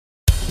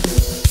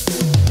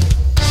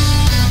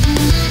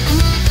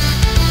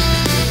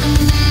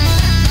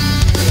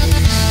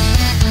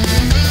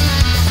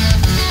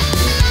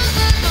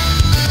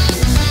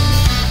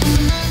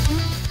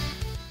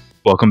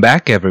Welcome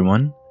back,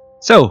 everyone.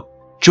 So,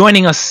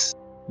 joining us,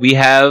 we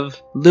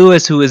have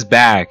Lewis, who is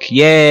back.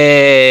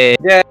 Yay!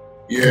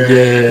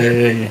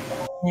 Yay!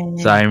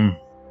 So I'm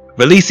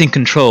releasing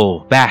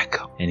control back,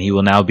 and he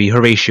will now be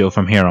Horatio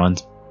from here on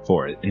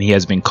forth. And he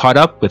has been caught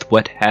up with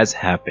what has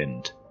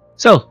happened.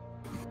 So,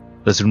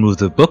 let's remove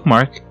the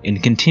bookmark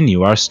and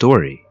continue our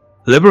story.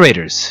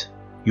 Liberators,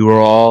 you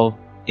are all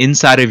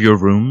inside of your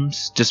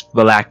rooms, just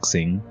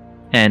relaxing,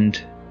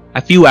 and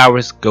a few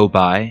hours go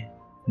by,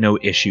 no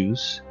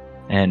issues,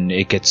 and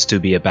it gets to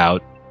be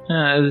about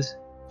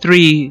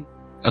 3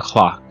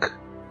 o'clock.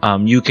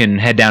 You can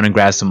head down and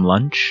grab some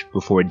lunch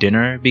before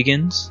dinner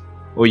begins,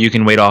 or you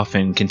can wait off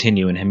and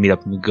continue and meet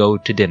up and go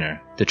to dinner.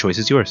 The choice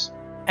is yours.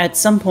 At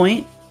some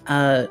point,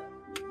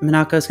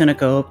 Minako's gonna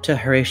go up to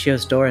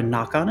Horatio's door and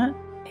knock on it.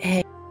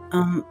 Hey,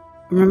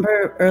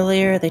 remember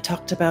earlier they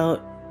talked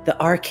about the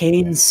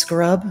arcane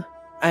scrub?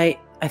 I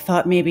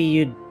thought maybe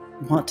you'd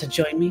want to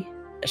join me.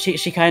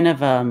 She kind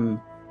of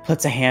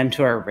puts a hand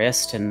to her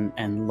wrist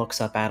and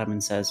looks up at him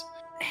and says,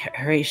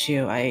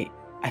 Horatio, I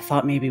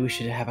thought maybe we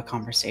should have a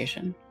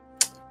conversation.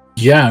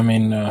 Yeah, I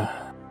mean,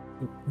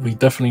 we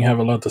definitely have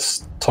a lot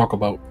to talk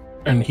about.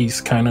 And he's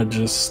kind of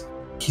just...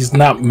 He's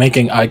not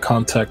making eye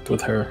contact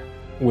with her,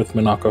 with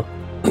Minako.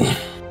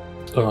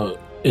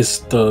 Is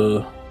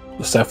the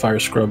sapphire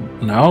scrub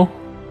now?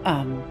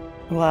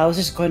 Well, I was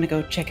just going to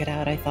go check it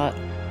out. I thought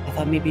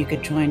maybe you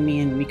could join me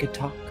and we could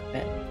talk a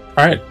bit.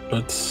 Alright,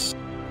 let's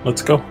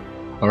go.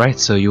 Alright,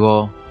 so you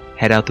all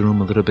head out the room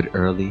a little bit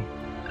early,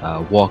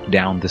 walk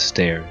down the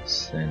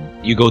stairs,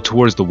 and you go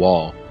towards the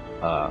wall.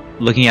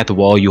 Looking at the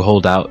wall, you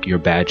hold out your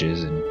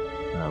badges and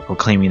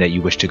proclaiming that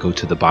you wish to go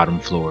to the bottom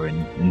floor,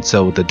 and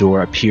so the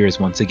door appears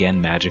once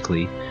again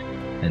magically,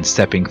 and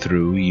stepping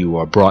through, you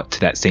are brought to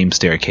that same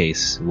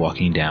staircase,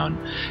 walking down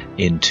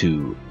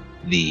into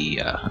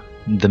the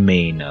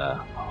main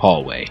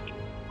hallway.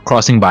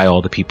 Crossing by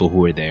all the people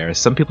who are there,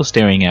 some people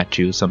staring at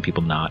you, some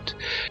people not.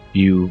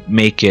 You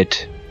make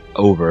it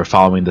over,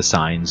 following the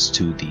signs,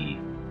 to the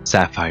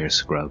sapphire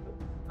scrub.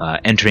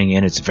 Entering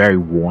in, it's very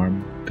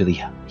warm,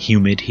 really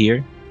humid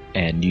here,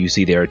 and you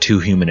see there are 2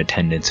 human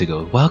attendants who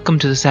go, "Welcome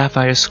to the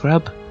sapphire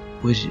scrub.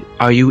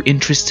 Are you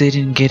interested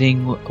in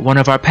getting one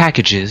of our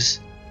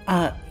packages?"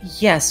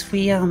 Yes,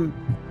 we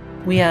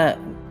got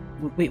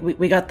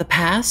the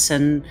pass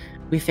and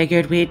we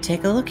figured we'd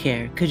take a look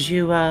here.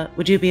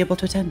 Would you be able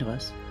to attend to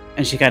us?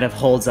 And she kind of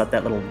holds up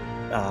that little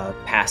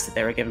pass that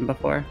they were given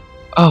before.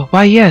 Oh,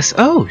 why yes.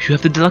 Oh, you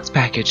have the deluxe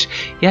package.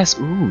 Yes,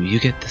 ooh, you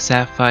get the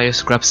Sapphire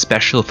Scrub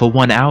special for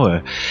 1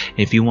 hour.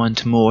 If you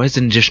want more, it's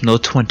an additional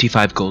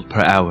 25 gold per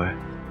hour.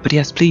 But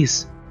yes,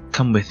 please,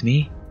 come with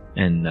me.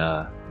 And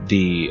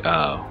the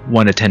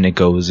one attendant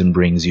goes and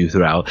brings you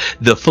throughout.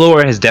 The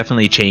floor has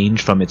definitely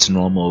changed from a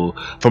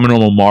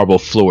normal marble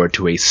floor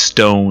to a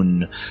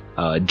stone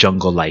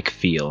jungle-like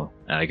feel.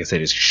 Like I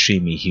said, it's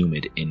extremely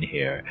humid in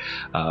here.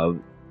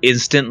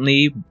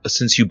 Instantly,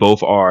 since you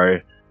both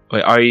are...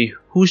 Wait,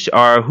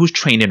 who's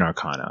trained in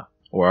Arcana?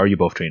 Or are you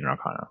both trained in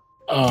Arcana?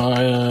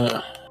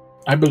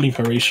 I believe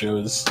Horatio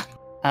is.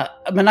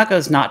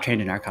 Minako's not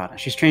trained in Arcana.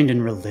 She's trained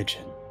in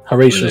religion.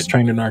 Horatia's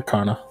trained in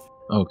Arcana.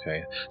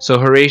 Okay. So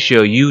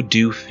Horatio, you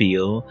do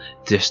feel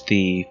just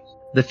the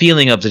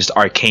feeling of just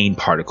arcane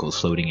particles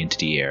floating into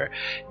the air.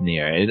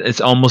 It's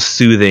almost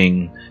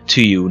soothing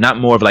to you, not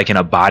more of like in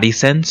a body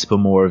sense, but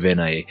more of in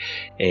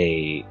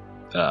a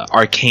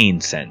arcane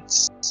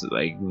sense.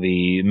 Like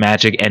the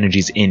magic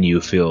energies in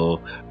you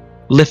feel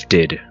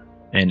lifted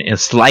and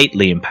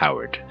slightly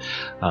empowered.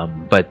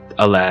 But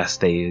alas,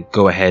 they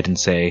go ahead and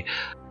say,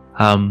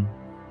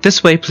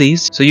 this way,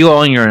 please. So you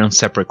all in your own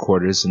separate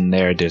quarters, and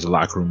there's a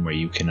locker room where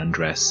you can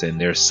undress, and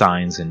there's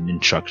signs and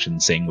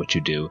instructions saying what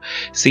you do.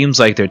 Seems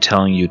like they're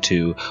telling you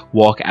to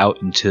walk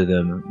out into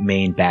the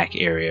main back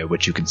area,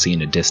 which you can see in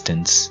the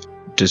distance,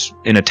 just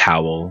in a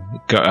towel,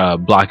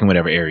 blocking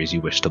whatever areas you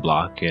wish to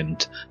block,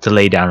 and to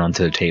lay down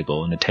onto the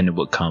table. An attendant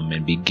will come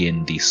and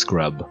begin the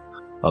scrub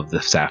of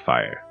the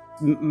sapphire.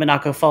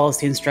 Minako follows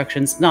the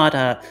instructions,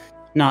 not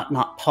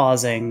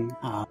pausing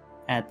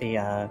at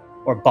the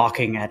or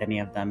balking at any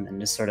of them, and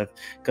just sort of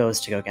goes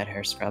to go get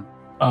her scrub.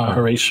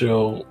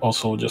 Horatio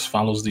also just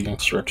follows the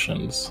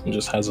instructions and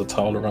just has a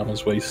towel around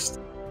his waist.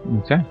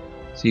 Okay,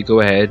 so you go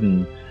ahead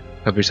and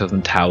cover yourself in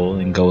a towel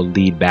and go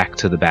lead back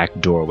to the back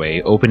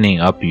doorway. Opening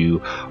up,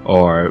 you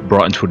are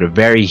brought into a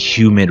very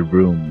humid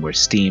room where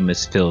steam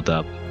is filled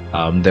up.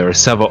 There are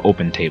several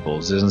open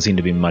tables. There doesn't seem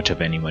to be much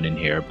of anyone in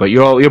here, but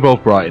you're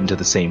both brought into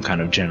the same kind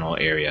of general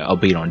area,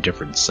 albeit on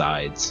different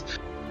sides.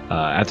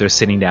 After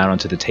sitting down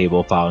onto the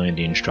table, following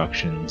the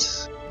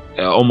instructions,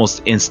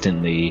 almost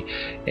instantly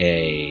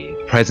a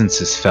presence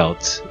is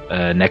felt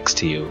next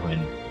to you,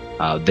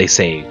 and they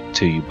say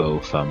to you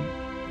both,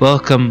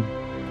 "Welcome,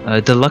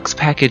 deluxe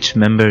package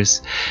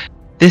members.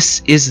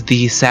 This is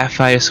the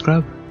Sapphire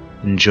Scrub.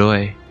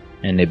 Enjoy."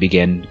 And they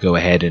go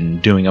ahead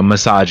and doing a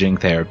massaging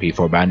therapy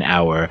for about an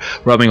hour,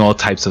 rubbing all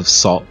types of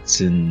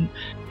salts and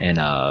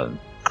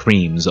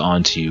creams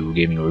onto you,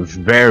 giving you a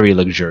very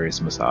luxurious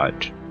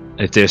massage.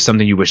 If there's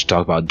something you wish to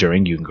talk about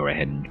during, you can go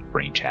ahead and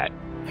brain chat.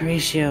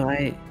 Horatio,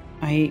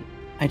 I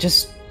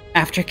just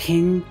after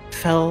King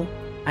fell,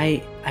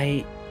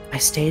 I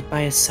stayed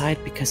by his side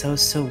because I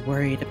was so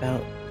worried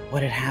about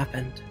what had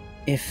happened.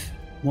 If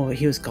what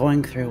he was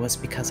going through was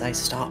because I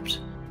stopped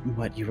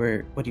what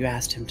you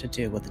asked him to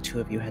do, what the two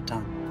of you had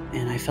done.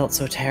 And I felt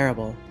so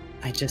terrible.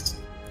 I just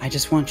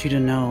want you to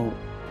know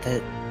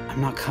that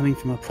I'm not coming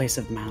from a place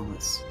of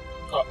malice.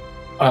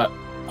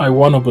 I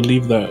want to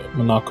believe that,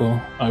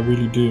 Minako. I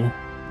really do.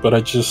 But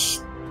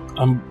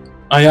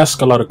I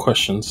ask a lot of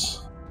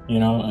questions,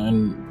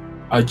 and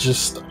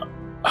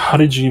how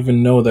did you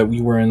even know that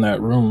we were in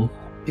that room?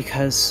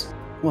 Because,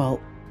 well...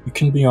 You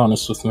can be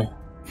honest with me.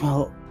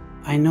 Well,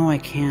 I know I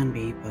can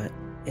be, but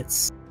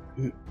it's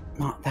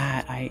not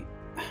that.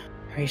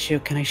 Horatio,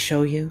 can I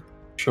show you?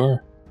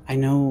 Sure. I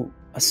know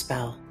a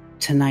spell.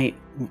 Tonight,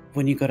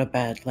 when you go to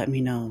bed, let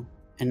me know,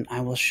 and I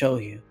will show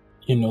you.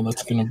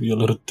 That's going to be a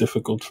little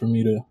difficult for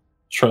me to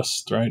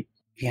trust, right?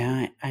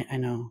 Yeah, I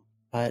know,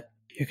 but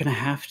you're going to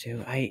have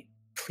to.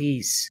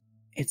 Please,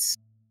 it's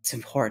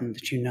important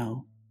that you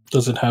know.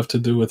 Does it have to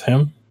do with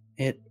him?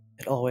 It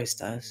always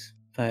does,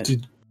 but...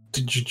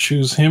 Did you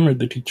choose him, or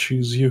did he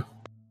choose you?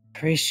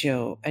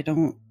 Horatio,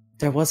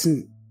 there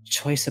wasn't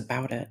choice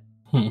about it.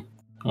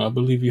 I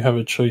believe you have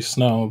a choice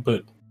now,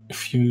 but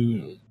if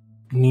you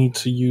need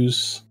to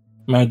use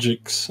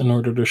magics in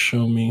order to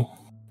show me,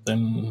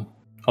 then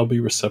I'll be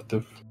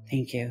receptive.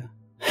 Thank you.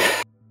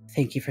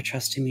 Thank you for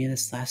trusting me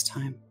this last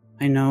time.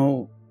 I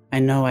know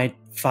I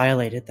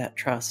violated that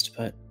trust,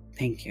 but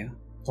thank you.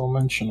 Don't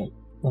mention it.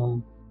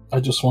 I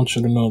just want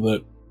you to know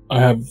that I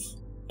have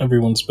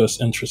everyone's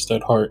best interest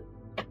at heart.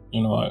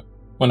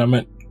 When I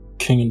met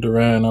King and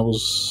Duran, I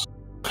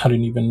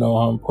didn't even know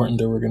how important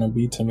they were going to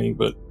be to me,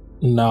 but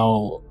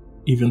now,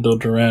 even though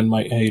Duran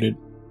might hate it,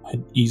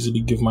 I'd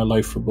easily give my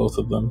life for both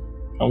of them.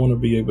 I want to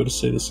be able to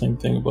say the same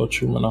thing about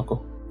you,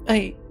 Minako.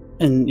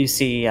 And you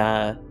see,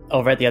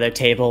 over at the other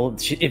table,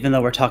 even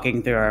though we're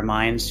talking through our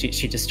minds, she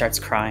just starts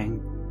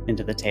crying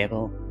into the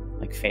table,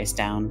 like face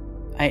down.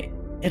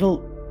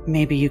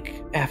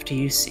 After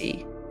you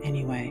see,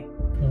 anyway.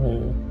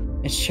 Oh.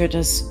 It sure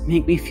does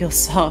make me feel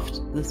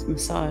soft, this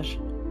massage.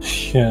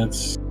 Yeah,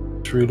 it's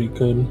really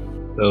good.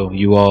 So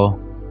you all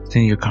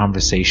continue your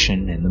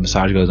conversation, and the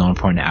massage goes on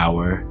for an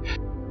hour.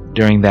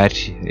 During that,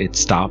 it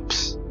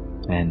stops,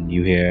 and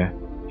you hear,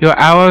 "Your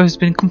hour has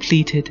been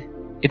completed.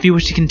 If you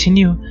wish to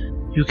continue,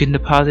 you can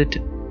deposit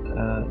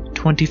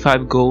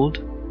 25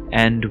 gold,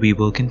 and we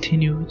will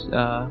continue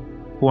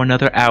for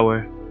another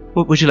hour.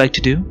 What would you like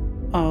to do?"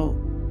 Oh,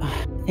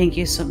 thank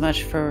you so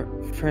much for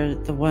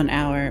the 1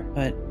 hour,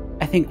 but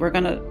I think we're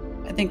gonna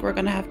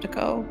have to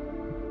go.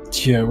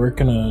 Yeah, we're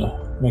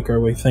gonna make our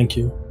way. Thank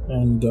you.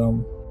 And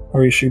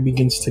Horatio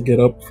begins to get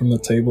up from the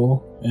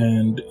table,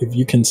 and if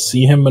you can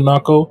see him,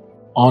 Minako,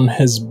 on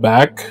his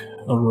back,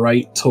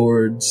 right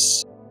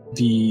towards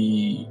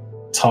the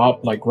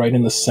top, like right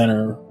in the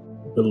center,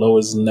 below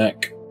his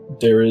neck,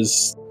 there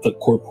is the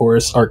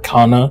Corporis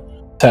Arcana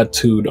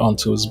tattooed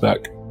onto his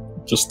back,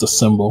 just a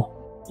symbol.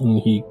 And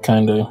he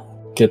kind of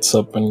gets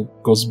up and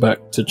goes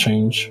back to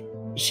change.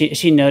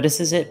 She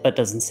notices it but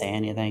doesn't say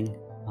anything,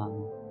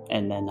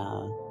 and then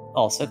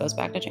also goes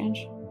back to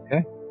change.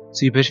 Okay.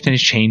 So you both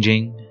finish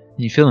changing, and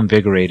you feel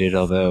invigorated,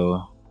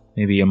 although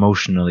maybe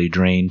emotionally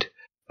drained.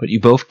 But you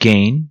both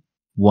gain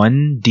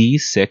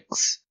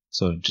 1d6,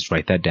 so just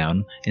write that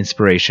down,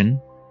 inspiration.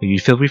 You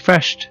feel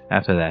refreshed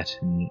after that.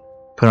 And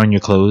put on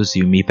your clothes,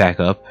 you meet back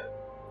up.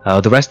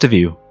 The rest of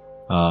you,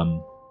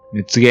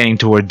 it's getting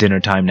toward dinner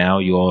time now.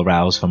 You all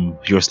arouse from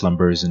your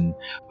slumbers and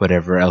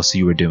whatever else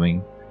you were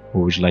doing.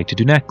 What would you like to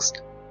do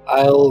next?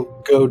 I'll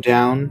go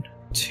down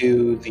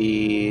to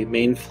the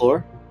main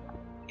floor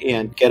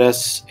and get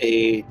us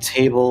a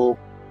table.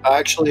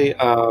 Actually,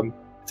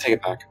 take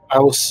it back. I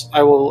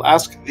will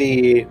ask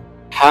the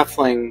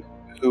halfling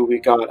who we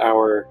got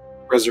our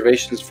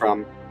reservations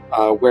from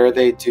where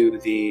they do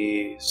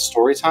the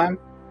story time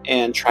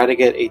and try to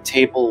get a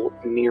table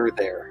near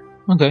there.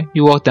 Okay,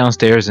 you walk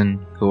downstairs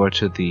and go over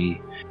to the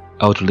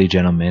elderly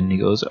gentleman. He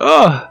goes,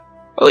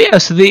 Oh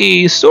yes,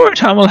 the story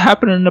time will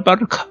happen in about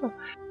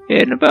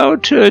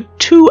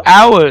 2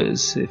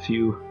 hours. If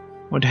you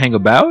want to hang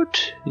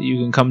about, you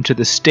can come to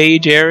the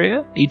stage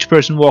area. Each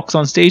person walks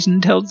on stage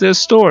and tells their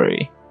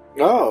story.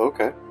 Oh,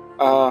 okay.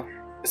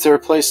 Is there a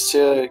place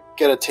to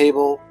get a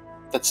table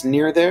that's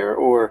near there,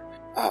 or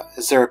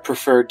is there a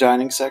preferred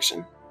dining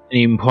section? And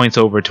he points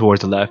over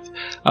towards the left.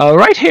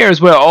 Right here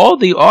is where all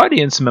the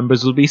audience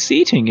members will be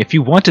seating. If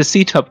you want to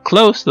seat up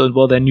close,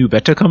 well then you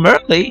better come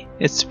early.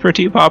 It's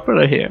pretty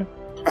popular here.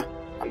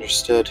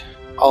 Understood.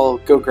 I'll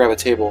go grab a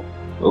table.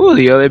 Ooh,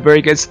 the early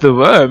bird gets the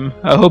worm.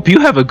 I hope you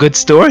have a good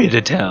story to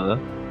tell.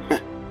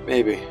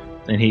 Maybe.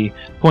 And he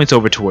points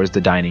over towards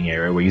the dining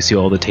area where you see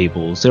all the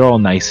tables. They're all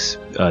nice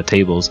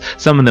tables.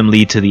 Some of them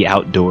lead to the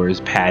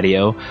outdoors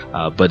patio,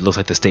 but it looks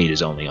like the stage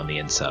is only on the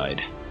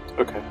inside.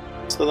 Okay.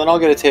 So then I'll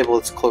get a table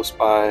that's close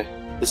by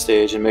the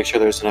stage and make sure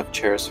there's enough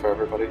chairs for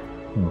everybody.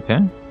 Okay.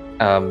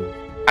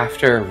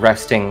 After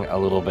resting a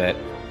little bit,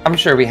 I'm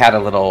sure we had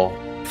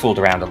fooled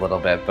around a little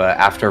bit, but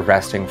after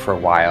resting for a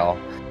while,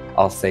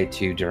 I'll say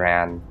to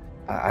Duran,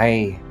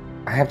 I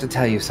have to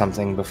tell you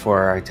something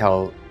before I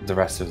tell the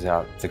rest of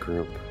the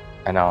group.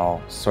 And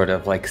I'll sort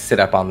of like sit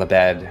up on the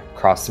bed,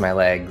 cross my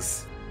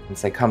legs, and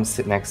say, come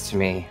sit next to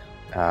me,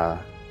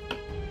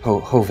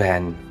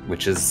 Hoven,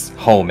 which is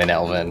home in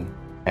Elven.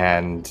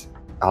 And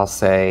I'll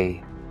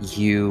say,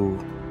 you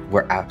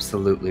were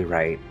absolutely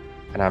right,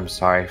 and I'm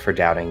sorry for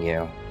doubting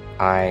you.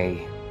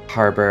 I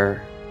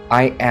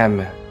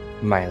am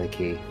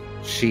Myliki.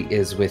 She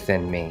is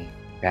within me,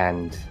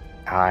 and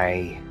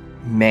I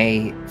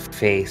may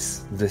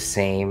face the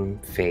same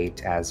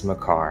fate as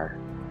Makar,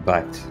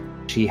 but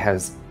she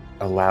has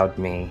allowed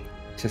me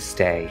to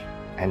stay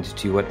and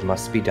do what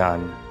must be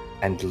done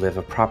and live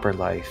a proper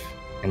life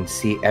and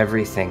see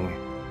everything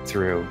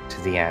through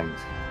to the end,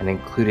 and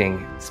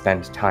including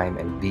spend time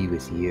and be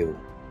with you.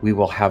 We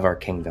will have our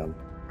kingdom.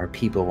 Our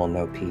people will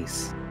know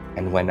peace.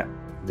 And when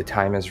the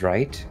time is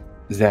right,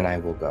 then I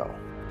will go,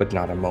 but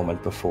not a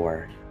moment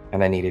before.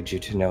 And I needed you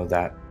to know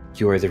that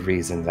you are the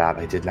reason that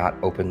I did not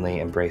openly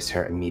embrace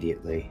her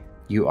immediately.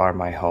 You are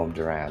my home,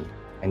 Duran,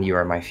 and you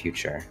are my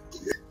future.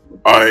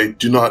 I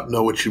do not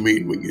know what you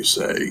mean when you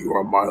say you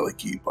are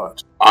Myliki,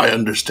 but I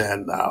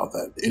understand now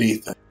that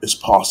anything is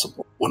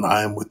possible when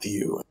I am with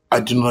you. I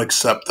do not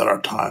accept that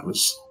our time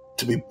is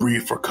to be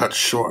brief or cut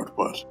short,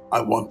 but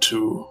I want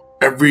to...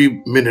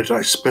 Every minute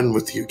I spend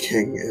with you,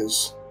 King,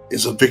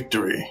 is a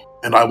victory,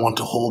 and I want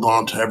to hold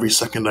on to every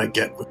second I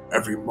get with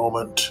every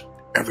moment,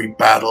 every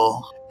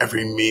battle,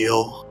 every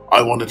meal.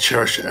 I want to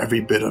cherish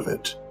every bit of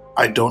it.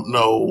 I don't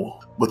know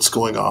what's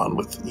going on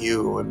with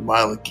you and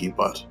Myliki,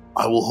 but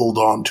I will hold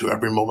on to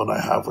every moment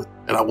I have with you,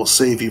 and I will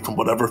save you from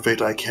whatever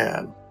fate I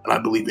can, and I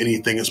believe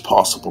anything is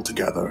possible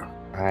together.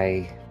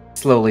 I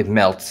slowly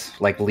melt,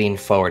 lean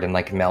forward and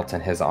melt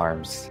in his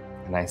arms,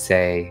 and I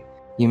say,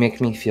 you make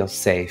me feel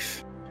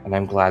safe, and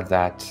I'm glad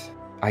that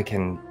I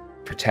can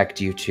protect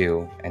you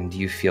too, and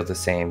you feel the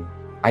same.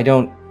 I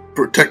don't...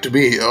 Protect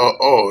me?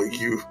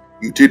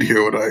 You did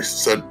hear what I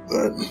said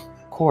then.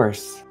 Of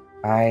course.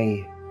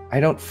 I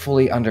don't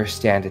fully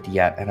understand it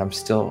yet, and I'm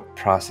still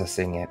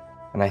processing it,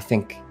 and I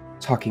think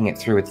talking it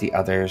through with the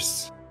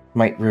others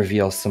might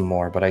reveal some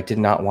more, but I did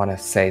not want to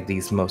say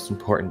these most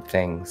important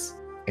things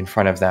in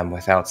front of them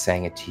without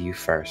saying it to you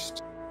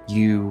first.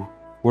 You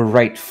were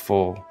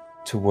rightful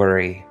to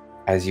worry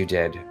as you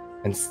did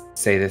and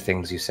say the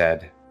things you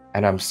said,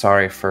 and I'm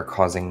sorry for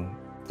causing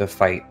the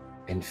fight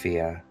in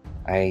Fia.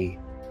 I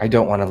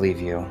don't want to leave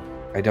you.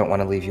 I don't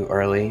want to leave you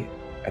early,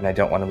 and I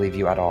don't want to leave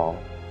you at all.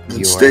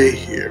 Then stay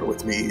here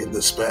with me in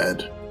this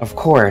bed. Of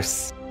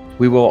course.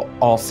 We will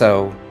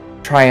also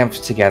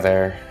triumph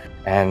together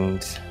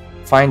and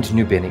find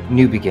new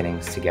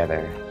beginnings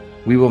together.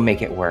 We will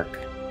make it work.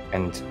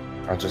 And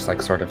I'll just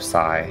sort of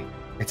sigh.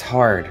 It's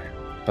hard,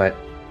 but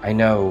I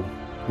know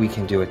we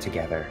can do it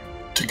together.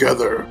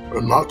 Together,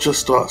 and not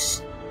just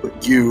us,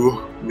 but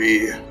you,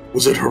 me,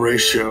 was it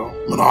Horatio,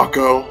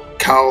 Monaco,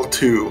 Cal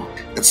too,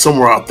 and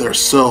somewhere out there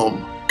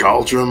Silm,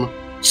 Galdrim,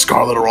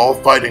 Scarlet are all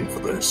fighting for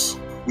this.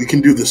 We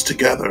can do this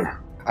together.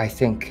 I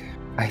think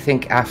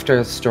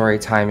after story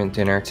time and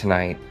dinner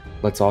tonight,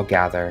 let's all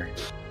gather,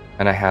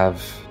 and I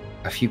have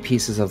a few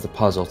pieces of the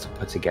puzzle to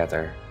put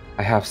together.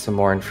 I have some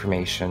more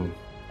information,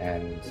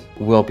 and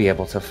we'll be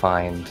able to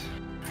find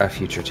a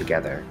future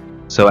together.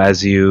 So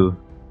as you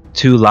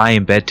two lie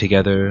in bed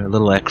together, a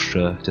little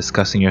extra,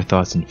 discussing your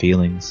thoughts and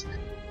feelings,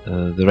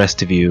 the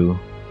rest of you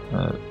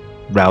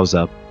rouse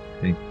up.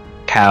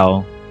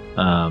 Cal,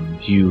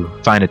 you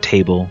find a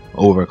table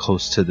over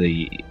close to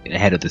the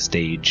head of the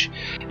stage,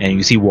 and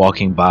you see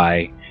walking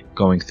by,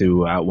 going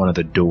through out one of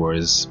the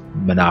doors,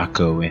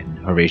 Monaco and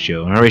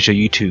Horatio. And Horatio,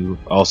 you two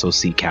also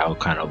see Cal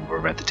kind of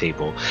over at the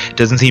table. It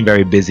doesn't seem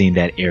very busy in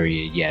that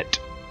area yet,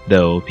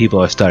 though people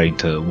are starting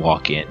to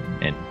walk in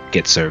and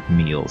get served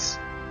meals.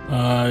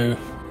 I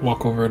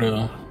walk over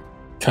to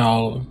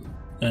Cal,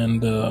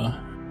 and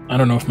I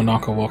don't know if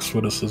Monaco walks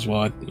with us as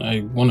well.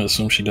 I want to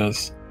assume she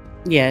does.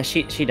 Yeah,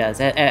 she does.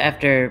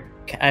 After,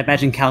 I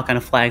imagine Cal kind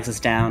of flags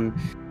us down.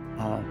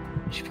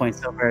 She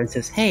points over and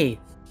says, "Hey, you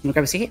want to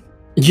grab a seat?"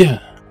 Yeah,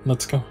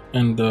 let's go.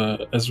 And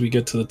as we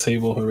get to the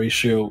table,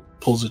 Horatio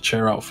pulls a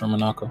chair out for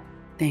Monaco.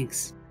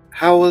 Thanks.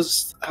 How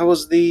was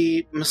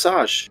the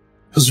massage?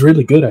 It was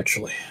really good,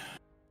 actually.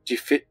 Do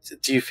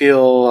you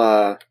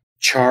feel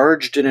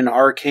charged in an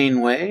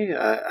arcane way?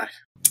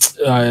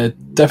 I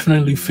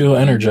definitely feel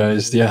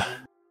energized. Yeah.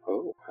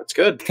 Oh, that's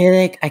good. I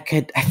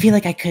feel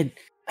like I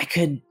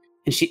could.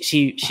 And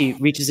she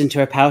reaches into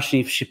her pouch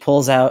and she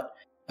pulls out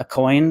a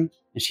coin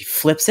and she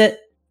flips it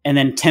and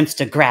then attempts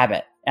to grab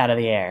it out of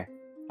the air,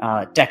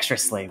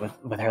 dexterously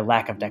with her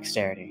lack of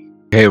dexterity.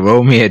 Okay,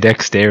 roll me a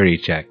dexterity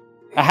check.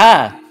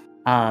 Aha!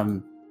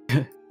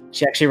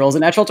 She actually rolls a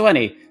natural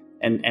 20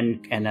 and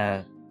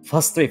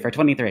 +3 for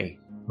 23.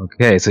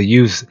 Okay, so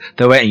you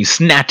throw it and you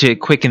snatch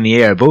it quick in the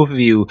air. Both of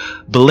you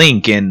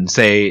blink and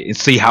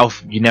see how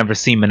you never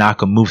seen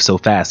Monaco move so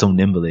fast, so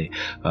nimbly.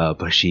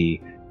 But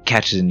she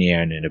catches it in the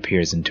air and it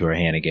appears into her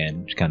hand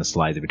again. She kind of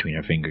slides it between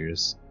her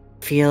fingers.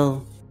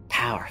 Feel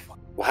powerful.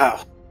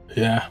 Wow.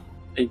 Yeah.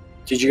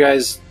 Did you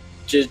guys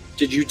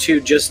did you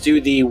two just do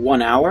the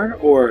 1 hour,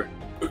 or?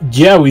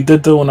 Yeah, we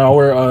did the 1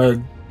 hour.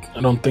 I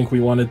don't think we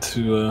wanted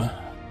to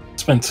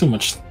spend too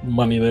much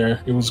money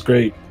there. It was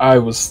great. I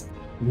was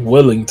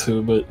willing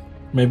to, but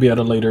maybe at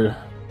a later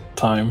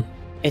time.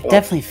 It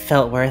definitely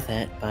felt worth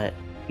it, but,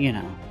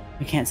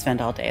 we can't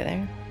spend all day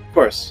there. Of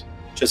course.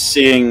 Just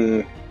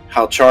seeing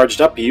how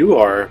charged up you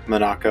are,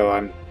 Monaco,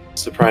 I'm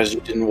surprised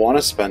you didn't want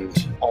to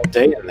spend all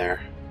day in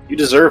there. You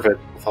deserve it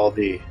with all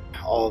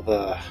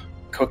the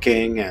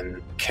cooking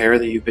and care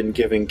that you've been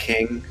giving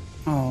King.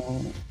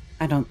 Oh,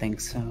 I don't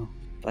think so,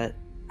 but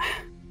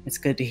it's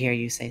good to hear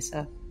you say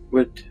so.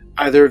 Would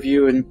either of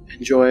you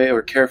enjoy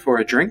or care for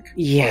a drink?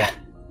 Yeah.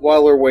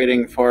 While we're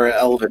waiting for our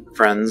elven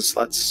friends,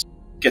 let's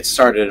get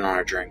started on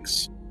our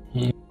drinks.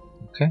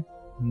 Okay.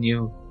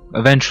 You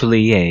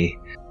eventually a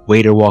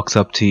waiter walks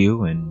up to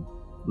you and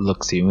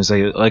looks at you. It's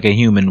like a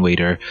human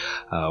waiter,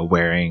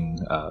 wearing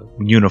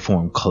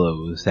uniform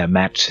clothes that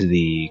match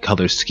the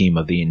color scheme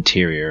of the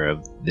interior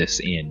of this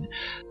inn.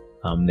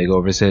 They go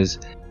over and says,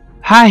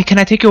 "Hi, can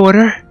I take your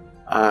order?"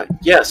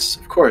 Yes,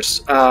 of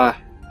course.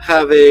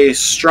 Have a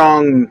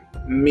strong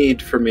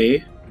mead for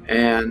me,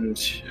 and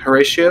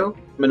Horatio,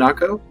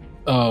 Monaco.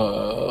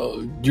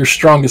 Your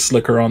strongest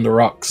liquor on the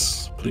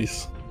rocks,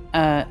 please.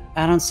 I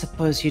don't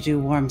suppose you do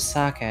warm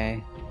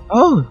sake.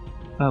 Oh,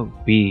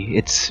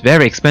 it's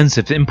very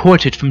expensive,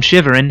 imported from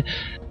Shiverin,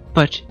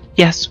 but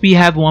yes, we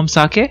have warm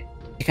sake.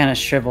 She kind of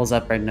shrivels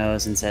up her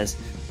nose and says,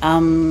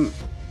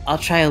 I'll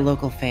try a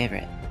local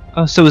favorite.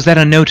 Oh, so is that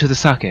a no to the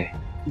sake?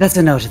 That's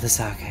a no to the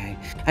sake.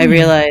 I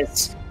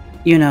realized,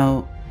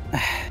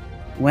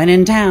 when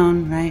in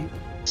town, right?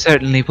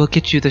 Certainly, we'll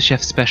get you the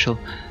chef's special.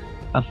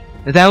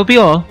 That will be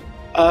all.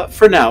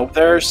 For now,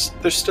 there's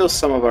still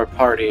some of our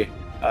party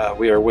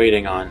we are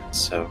waiting on,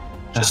 so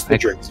just the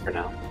drinks for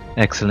now.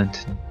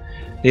 Excellent.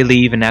 They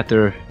leave, and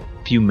after a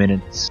few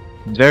minutes,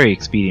 very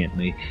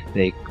expediently,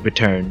 they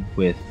return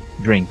with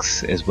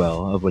drinks as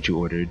well of what you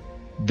ordered.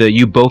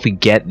 You both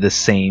get the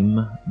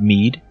same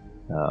mead,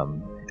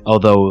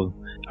 although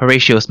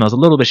Horatio smells a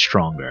little bit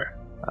stronger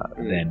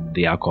than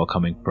the alcohol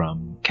coming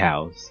from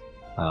cows.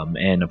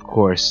 And of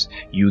course,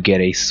 you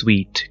get a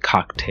sweet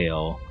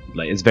cocktail.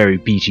 It's very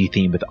beachy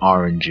themed with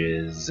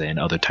oranges and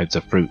other types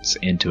of fruits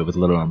into it with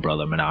Little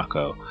Umbrella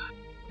Monaco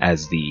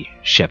as the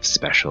chef's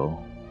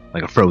special,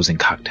 like a frozen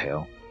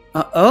cocktail.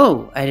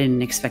 I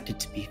didn't expect it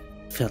to be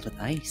filled with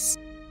ice.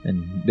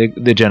 And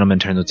the gentleman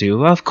turns to you.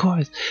 Well, of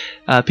course,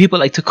 people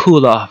like to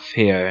cool off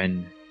here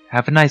and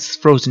have a nice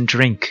frozen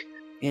drink.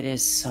 It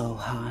is so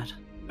hot.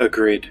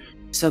 Agreed.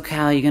 So,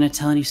 Cal, you gonna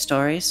tell any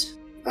stories?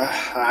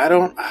 I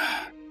don't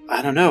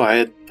know.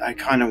 I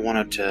kind of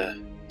wanted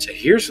to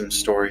hear some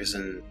stories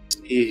and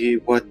see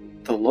what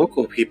the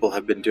local people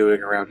have been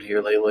doing around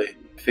here lately.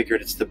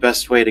 Figured it's the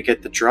best way to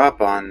get the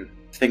drop on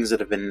things that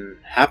have been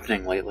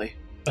happening lately.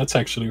 That's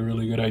actually a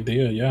really good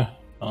idea, yeah.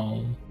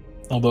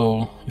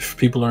 Although, if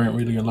people aren't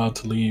really allowed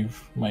to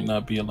leave, might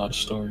not be a lot of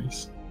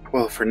stories.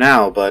 Well, for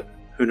now, but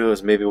who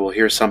knows, maybe we'll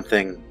hear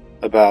something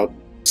about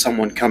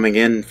someone coming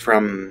in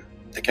from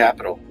the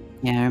capital.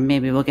 Yeah, or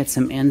maybe we'll get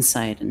some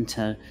insight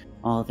into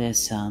all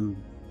this,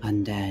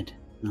 undead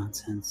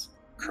nonsense.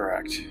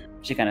 Correct.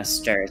 She kind of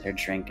stirs her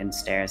drink and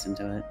stares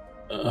into it.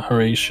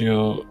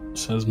 Horatio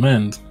says,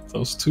 "Man,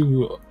 those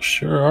two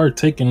sure are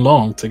taking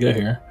long to get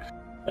here,"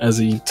 as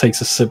he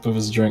takes a sip of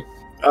his drink.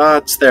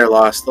 It's their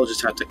loss. They'll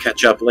just have to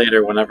catch up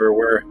later whenever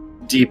we're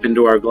deep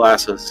into our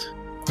glasses.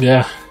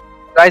 Yeah.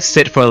 You guys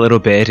sit for a little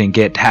bit and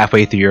get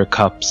halfway through your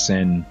cups,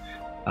 and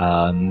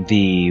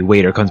the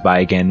waiter comes by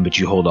again, but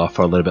you hold off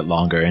for a little bit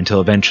longer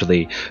until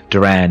eventually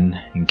Duran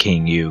and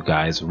King, you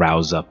guys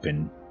rouse up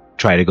and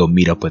try to go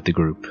meet up with the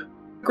group.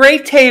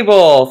 Great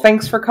table!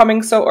 Thanks for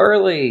coming so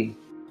early.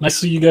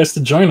 Nice of you guys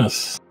to join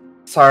us.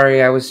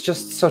 Sorry, I was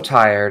just so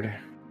tired.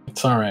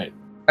 It's alright.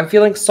 I'm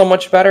feeling so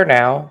much better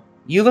now.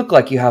 You look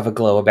like you have a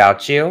glow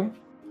about you.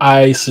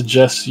 I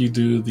suggest you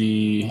do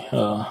the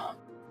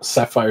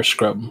sapphire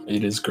scrub.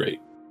 It is great.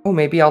 Oh,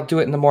 maybe I'll do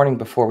it in the morning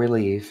before we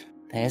leave.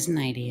 There's an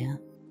idea.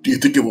 Do you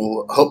think it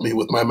will help me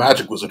with my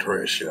magic wizard,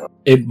 Horatio?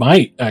 It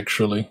might,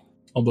 actually.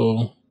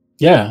 Although,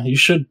 yeah, you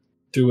should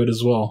do it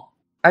as well.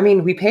 I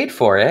mean, we paid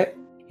for it.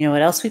 You know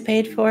what else we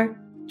paid for?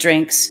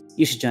 Drinks.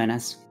 You should join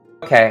us.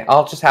 Okay,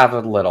 I'll just have a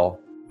little.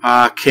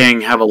 King,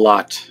 have a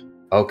lot.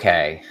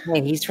 Okay.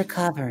 Hey, he's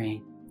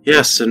recovering.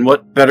 Yes, and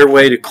what better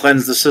way to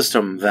cleanse the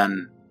system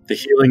than the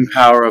healing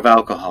power of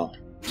alcohol?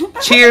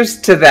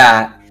 Cheers to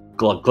that!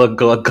 Glug, glug,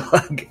 glug,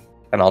 glug.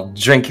 And I'll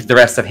drink the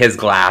rest of his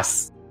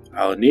glass.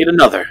 I'll need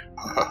another.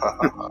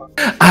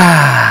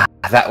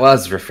 That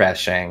was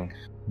refreshing.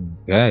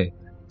 Okay.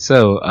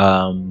 So,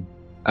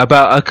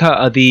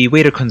 the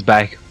waiter comes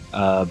back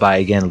by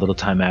again a little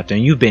time after,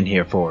 and you've been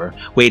here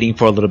waiting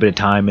for a little bit of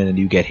time, and then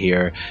you get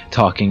here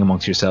talking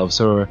amongst yourselves.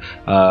 So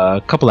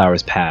a couple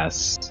hours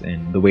pass,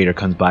 and the waiter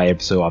comes by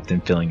every so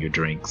often filling your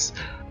drinks.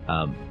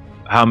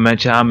 How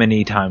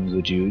many times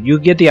would you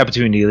get the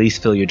opportunity to at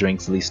least fill your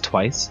drinks at least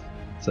twice?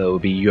 So it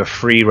would be your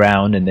free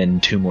round, and then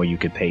 2 more you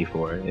could pay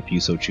for if you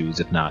so choose.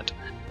 If not,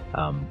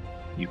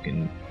 you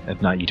can.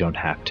 If not, you don't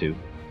have to.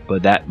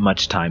 but that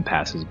much time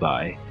passes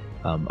by.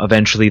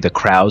 Eventually, the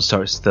crowd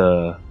starts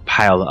to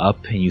pile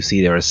up, and you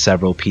see there are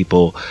several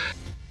people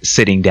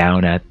sitting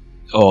down at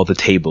all the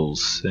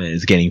tables.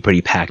 It's getting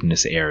pretty packed in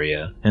this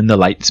area, and the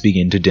lights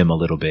begin to dim a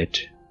little bit.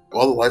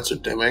 While the lights are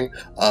dimming,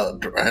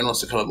 Duran wants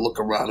to kind of look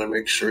around and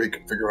make sure he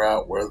can figure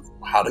out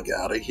how to get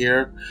out of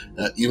here.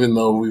 Even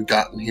though we've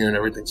gotten here and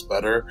everything's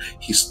better,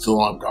 he's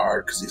still on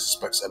guard because he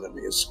suspects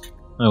enemies.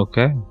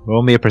 Okay,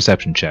 roll me a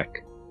perception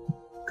check.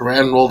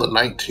 Duran rolled a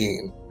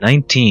 19.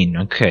 19,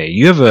 okay.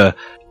 You have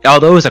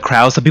although it's a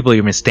crowd, some people are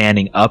even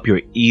standing up,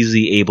 you're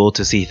easily able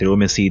to see through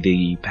them and see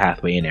the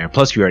pathway in there.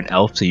 Plus, you're an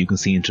elf, so you can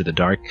see into the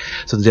dark,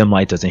 so the dim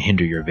light doesn't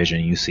hinder your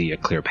vision. You see a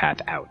clear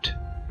path out.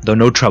 Though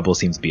no trouble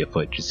seems to be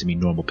afoot, just to be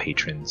normal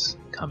patrons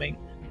coming.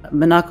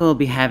 Minako will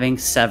be having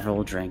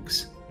several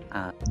drinks.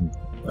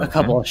 A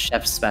couple of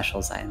chef's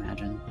specials, I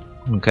imagine.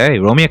 Okay,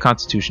 roll me a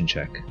constitution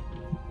check.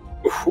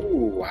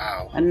 Ooh,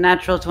 wow. A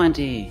natural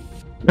 20.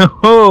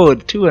 Oh,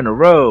 2 in a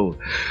row.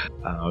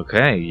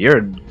 Okay, you're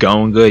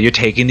going good. You're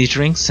taking these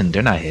drinks and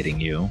they're not hitting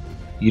you.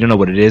 You don't know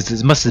what it is.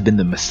 It must have been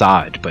the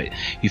massage, but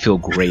you feel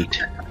great.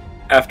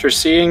 After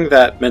seeing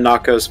that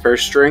Minako's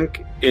first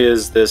drink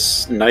is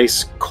this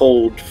nice,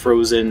 cold,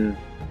 frozen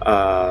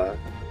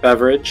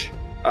beverage,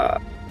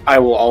 I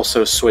will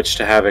also switch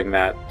to having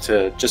that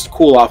to just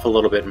cool off a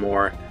little bit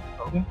more.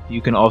 Okay.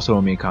 You can also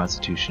roll me a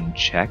constitution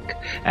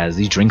check, as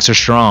these drinks are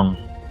strong.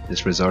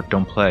 This resort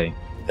don't play.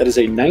 That is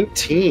a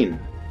 19.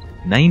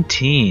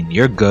 19.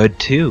 You're good,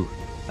 too.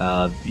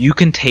 You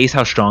can taste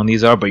how strong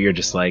these are, but you're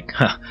just like,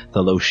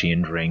 the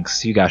Loshian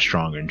drinks. You got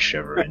stronger and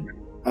shivering.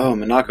 Oh,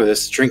 Minako,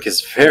 this drink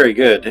is very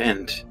good,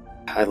 and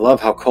I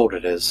love how cold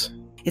it is.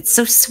 It's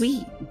so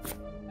sweet.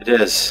 It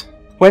is.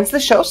 When's the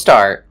show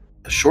start?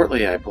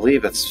 Shortly, I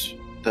believe it's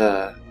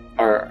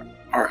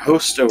our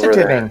host over It's a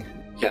there. dipping.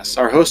 Yes,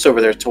 our host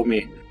over there told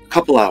me a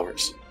couple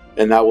hours,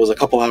 and that was a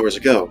couple hours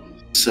ago.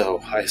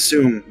 So I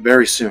assume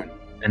very soon.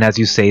 And as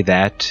you say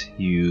that,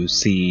 you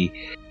see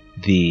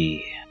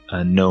the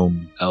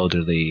gnome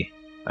elderly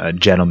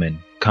gentleman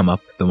come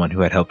up, the one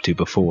who had helped you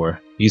before.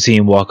 You see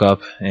him walk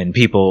up, and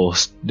people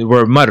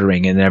were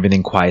muttering, and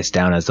everything quiets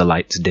down as the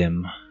lights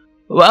dim.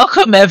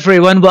 Welcome,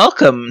 everyone,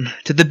 welcome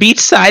to the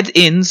Beachside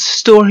Inn's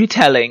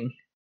storytelling.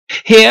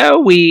 Here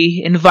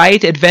we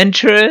invite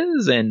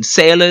adventurers and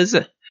sailors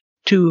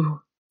to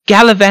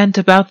gallivant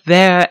about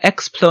their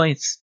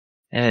exploits,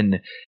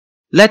 and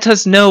let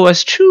us know a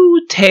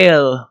true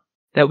tale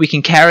that we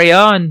can carry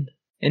on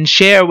and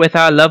share with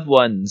our loved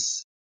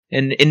ones,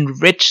 and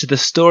enrich the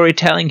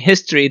storytelling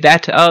history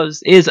that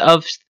is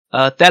of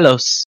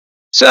Thelos.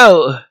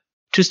 So,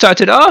 to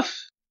start it off,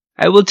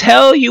 I will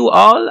tell you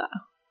all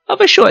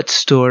of a short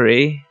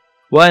story,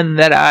 one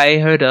that I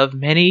heard of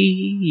many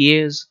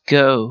years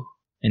ago.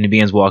 And he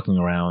begins walking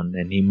around,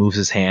 and he moves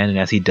his hand, and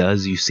as he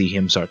does, you see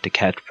him start to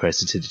catch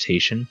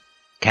prestidigitation,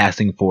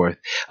 casting forth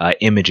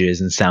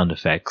images and sound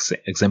effects,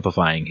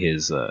 exemplifying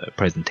his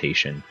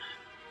presentation.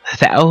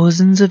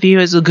 Thousands of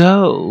years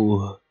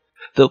ago,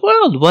 the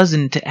world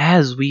wasn't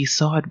as we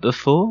saw it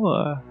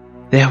before.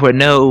 There were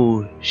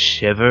no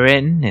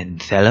Shiverin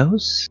and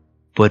Thelos,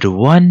 but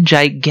one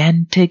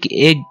gigantic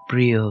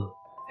Igbreel,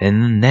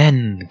 and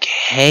then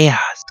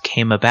chaos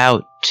came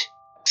about.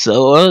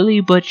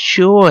 Slowly but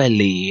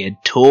surely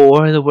it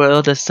tore the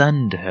world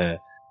asunder.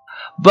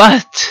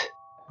 But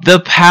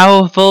the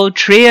powerful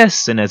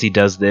Trias, and as he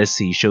does this,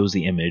 he shows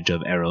the image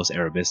of Eros,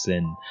 Erebus,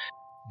 and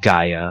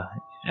Gaia,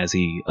 as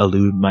he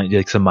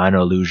makes a minor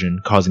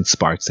illusion, causing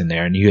sparks in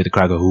there, and you hear the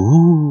crowd go,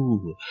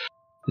 ooh.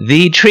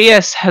 The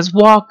Trias has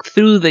walked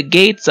through the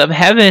gates of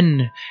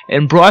heaven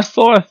and brought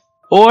forth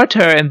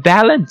order and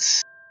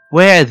balance,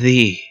 where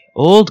the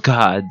old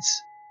gods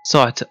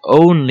sought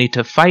only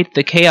to fight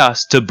the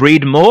chaos, to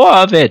breed more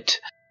of it.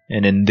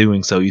 And in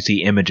doing so, you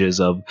see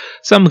images of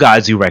some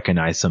gods you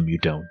recognize, some you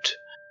don't,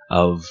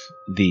 of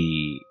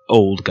the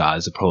old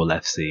gods of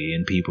Prolepsy,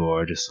 and people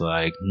are just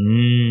like,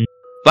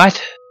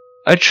 But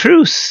a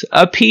truce,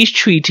 a peace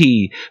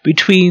treaty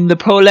between the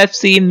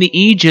Prolepsy and the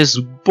Aegis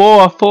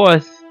bore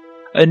forth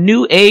a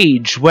new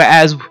age,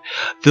 whereas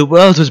the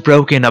world was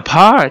broken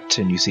apart,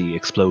 and you see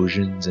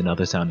explosions and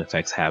other sound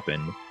effects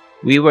happen.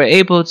 We were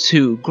able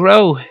to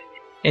grow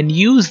and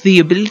use the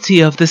ability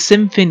of the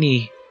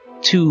symphony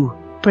to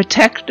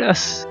protect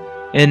us.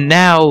 And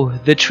now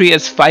the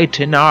Trias fight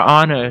in our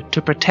honor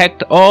to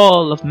protect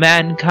all of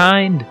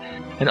mankind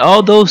and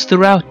all those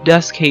throughout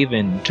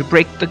Duskhaven, to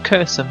break the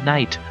curse of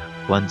night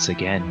once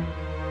again.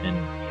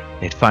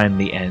 And it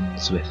finally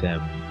ends with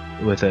them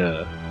with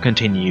a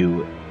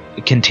continuing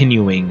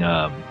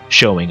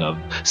showing of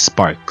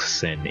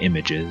sparks and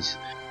images.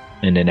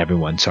 And then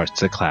everyone starts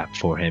to clap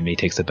for him. He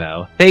takes a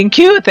bow. Thank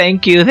you,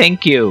 thank you,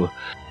 thank you.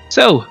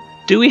 So,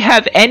 do we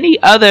have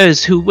any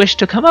others who wish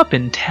to come up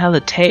and tell a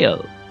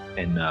tale?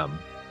 And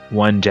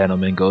one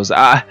gentleman goes,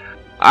 I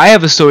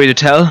have a story to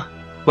tell.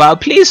 Well,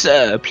 please,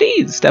 sir,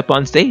 please step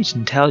on stage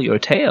and tell your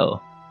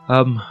tale.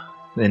 And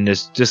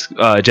there's just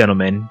a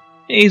gentleman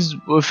He's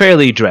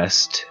fairly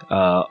dressed,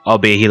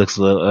 albeit he looks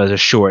a little, as a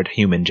short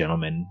human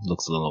gentleman,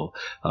 looks a little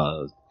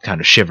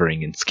kind of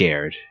shivering and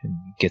scared, and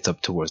gets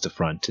up towards the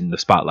front, and the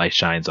spotlight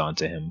shines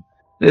onto him.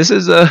 This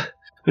is a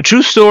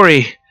true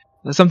story.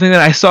 Something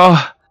that I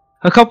saw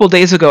a couple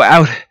days ago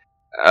out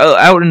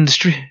in the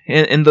street,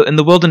 in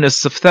the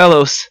wilderness of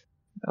Thelos.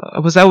 I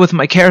was out with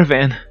my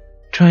caravan,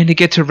 trying to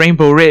get to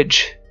Rainbow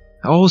Ridge.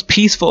 All was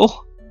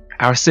peaceful.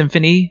 Our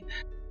symphony,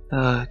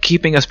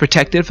 keeping us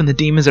protected from the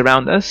demons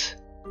around us.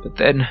 But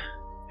then,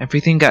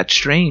 everything got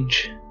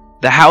strange.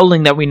 The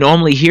howling that we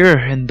normally hear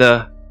in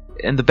the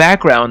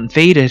background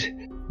faded,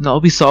 and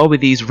all we saw were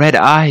these red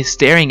eyes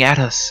staring at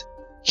us,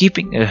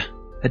 keeping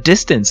a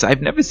distance.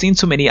 I've never seen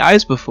so many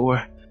eyes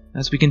before.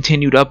 As we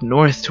continued up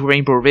north to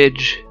Rainbow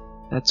Ridge,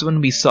 that's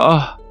when we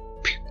saw,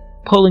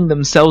 pulling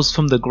themselves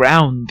from the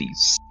ground,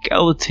 these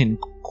skeleton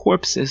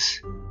corpses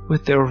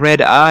with their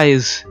red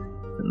eyes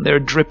and their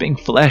dripping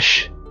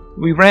flesh.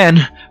 We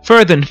ran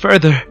further and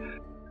further,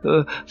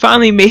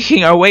 finally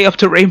making our way up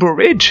to Rainbow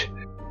Ridge.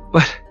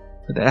 But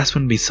that's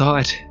when we saw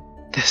it.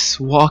 This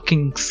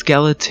walking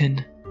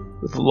skeleton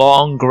with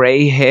long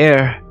gray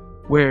hair,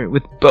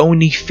 with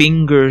bony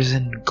fingers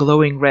and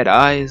glowing red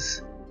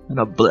eyes, and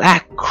a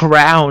black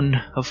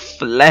crown of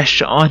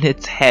flesh on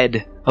its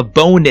head, of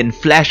bone and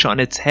flesh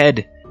on its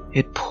head.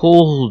 It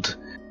pulled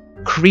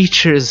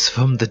creatures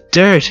from the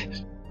dirt,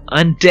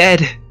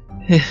 undead.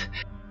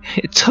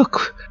 It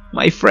took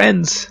my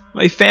friends,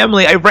 my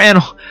family. I ran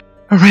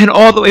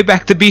all the way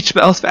back to Beach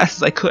Bell as fast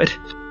as I could.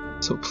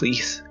 So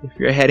please, if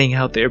you're heading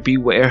out there,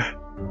 beware.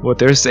 What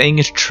they're saying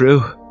is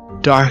true.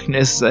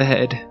 Darkness is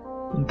ahead,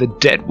 and the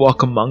dead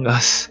walk among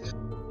us.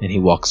 And he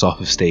walks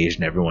off of stage,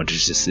 and everyone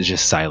is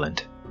just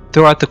silent.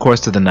 Throughout the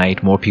course of the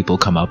night, more people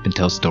come up and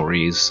tell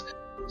stories.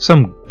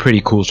 Some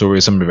pretty cool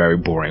stories, some very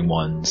boring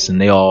ones,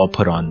 and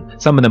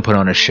some of them put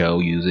on a show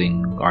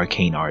using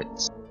arcane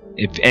arts.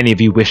 If any of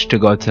you wish to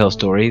go tell a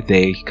story,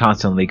 they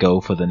constantly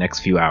go for the next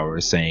few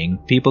hours saying,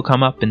 people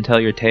come up and tell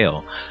your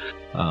tale.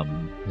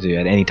 So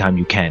at any time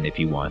you can if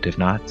you want. If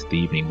not, the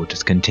evening will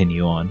just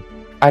continue on.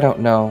 I don't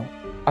know.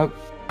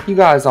 You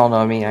guys all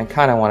know me. I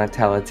kind of want to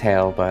tell a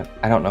tale, but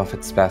I don't know if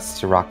it's best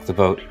to rock the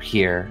boat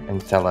here in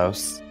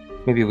Thelos.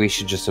 Maybe we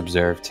should just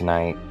observe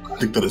tonight. I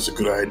think that is a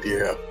good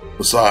idea.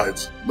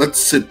 Besides, let's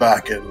sit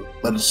back and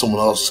let someone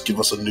else give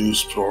us a news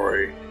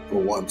story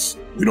for once.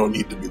 We don't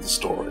need to be the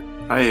story.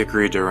 I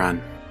agree,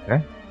 Duran.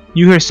 Okay.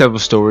 You hear several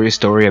stories.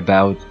 Story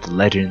about the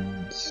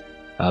legends,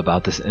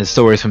 about the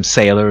stories from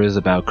sailors,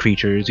 about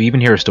creatures. You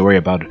even hear a story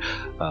about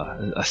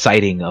a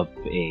sighting of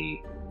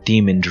a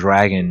demon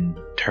dragon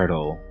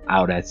turtle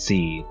out at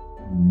sea.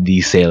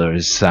 These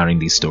sailors sounding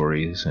these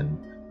stories and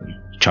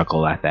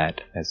chuckle at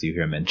that as you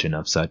hear mention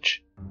of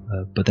such.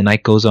 But the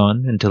night goes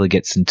on until it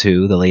gets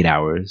into the late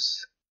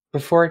hours.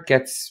 Before it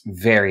gets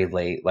very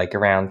late, like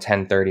around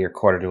 10:30 or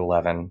quarter to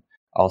 11,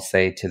 I'll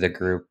say to the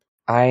group,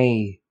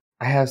 I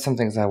have some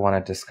things I want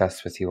to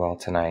discuss with you all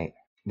tonight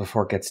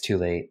before it gets too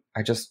late.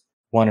 I just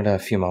wanted a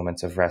few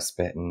moments of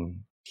respite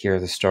and hear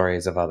the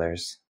stories of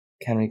others.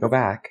 Can we go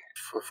back?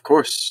 Of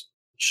course.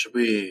 Should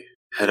we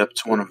head up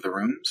to one of the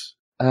rooms?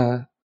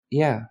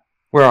 Yeah.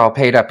 We're all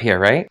paid up here,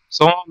 right?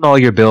 So all in all,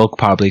 your bill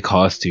probably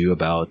cost you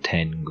about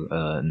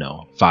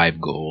 5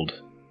 gold.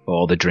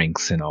 All the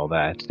drinks and all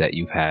that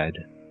you've had.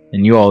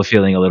 And you all are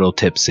feeling a little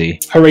tipsy.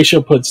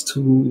 Horatio puts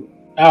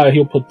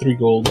he'll put 3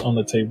 gold on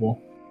the table.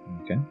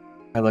 Okay.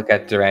 I look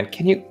at Duran.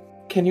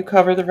 Can you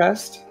cover the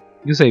rest?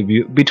 You say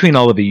between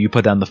all of you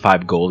put down the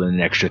 5 gold and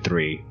an extra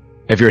 3.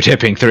 If you're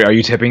tipping 3, are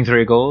you tipping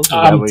 3 gold?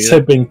 I'm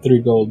tipping 3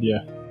 gold,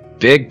 yeah.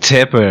 Big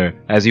tipper.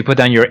 As you put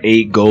down your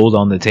 8 gold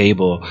on the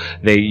table,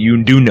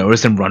 you do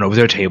notice them run over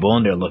their table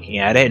and they're looking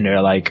at it and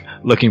they're like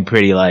looking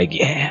pretty like,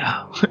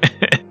 yeah.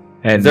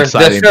 And they're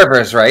the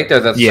servers, right? They're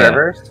the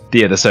servers?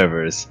 Yeah, the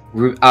servers.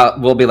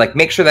 We'll be like,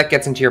 make sure that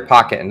gets into your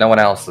pocket and no one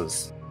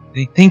else's.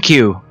 Thank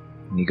you.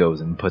 And he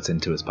goes and puts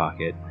into his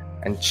pocket.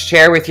 And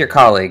share with your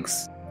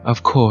colleagues.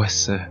 Of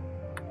course.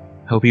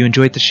 Hope you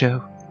enjoyed the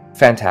show.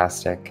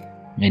 Fantastic.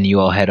 And you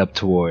all head up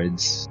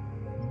towards...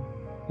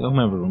 I don't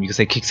remember room. You can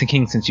say Kicks and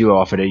Kings since you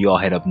offered it. You all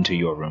head up into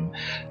your room.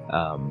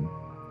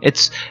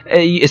 It's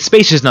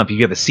spacious enough.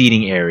 You have a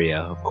seating area,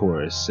 of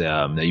course,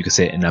 that you can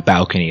sit in a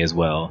balcony as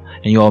well.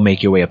 And you all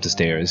make your way up the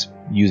stairs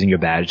using your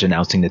badge,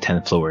 announcing the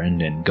 10th floor, and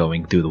then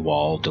going through the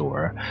wall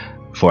door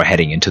before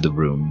heading into the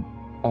room.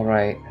 All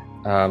right.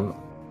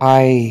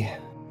 I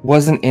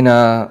was not in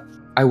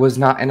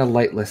a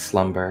lightless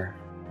slumber.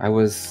 I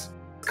was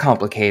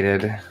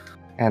complicated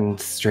and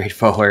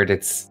straightforward.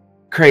 It's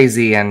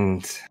crazy,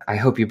 and I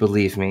hope you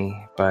believe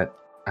me, but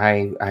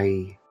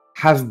I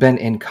have been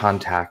in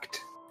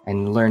contact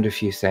and learned a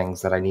few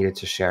things that I needed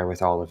to share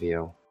with all of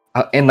you.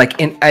 And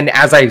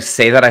as I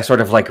say that, I sort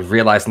of like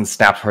realize and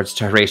snap towards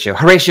to Horatio.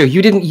 Horatio,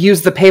 you didn't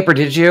use the paper,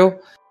 did you?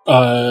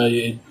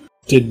 I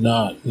did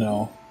not,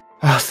 no.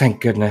 Oh, thank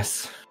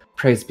goodness.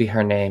 Praise be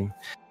her name.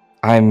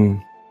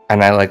 And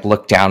I like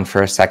look down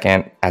for a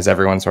second as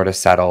everyone sort of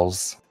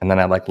settles, and then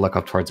I like look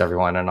up towards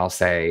everyone and I'll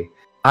say,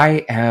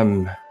 I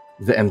am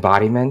the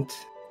embodiment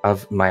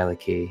of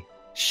Myliki.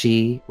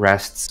 She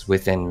rests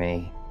within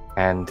me,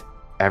 and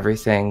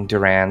everything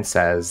Duran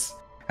says,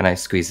 and I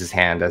squeeze his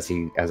hand as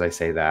I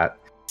say that,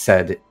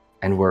 said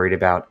and worried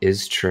about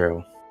is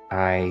true.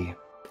 I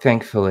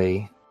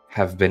thankfully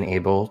have been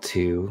able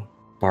to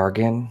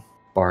bargain,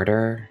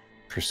 barter,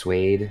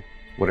 persuade,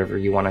 whatever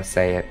you want to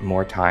say it,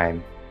 more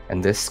time.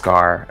 And this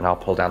scar, and I'll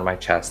pull down my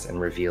chest and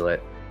reveal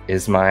it,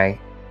 is my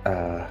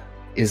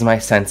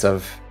sense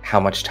of how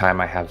much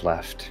time I have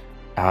left.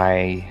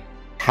 I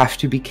have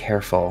to be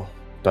careful,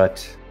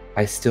 but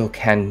I still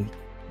can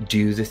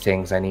do the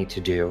things I need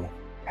to do.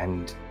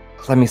 And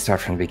let me start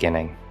from the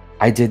beginning.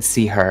 I did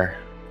see her.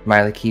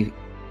 Myliki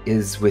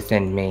is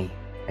within me,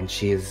 and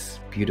she is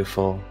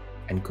beautiful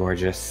and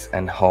gorgeous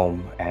and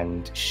home,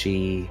 and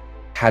she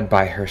had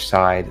by her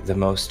side the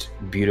most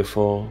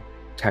beautiful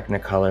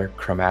Technicolor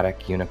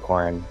chromatic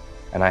unicorn,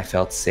 and I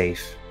felt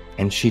safe.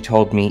 And she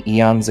told me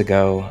eons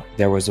ago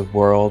there was a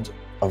world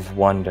of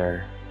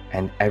wonder,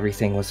 and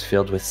everything was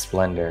filled with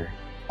splendor.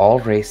 All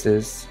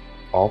races,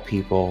 all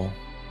people,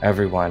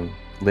 everyone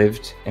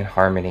lived in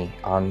harmony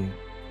on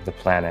the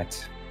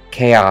planet.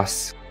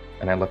 Chaos,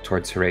 and I look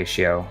towards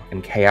Horatio,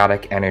 and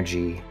chaotic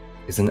energy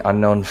is an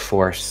unknown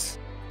force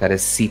that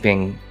is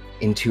seeping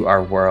into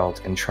our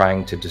world and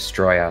trying to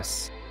destroy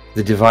us.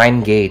 The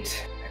Divine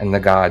Gate and the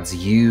gods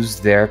use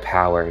their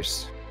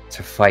powers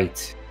to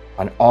fight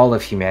on all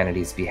of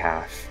humanity's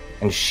behalf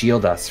and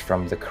shield us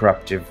from the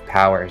corruptive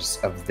powers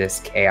of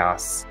this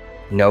chaos.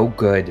 No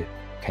good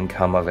can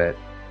come of it.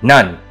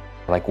 None!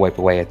 I wipe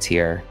away a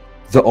tear.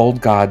 The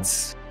old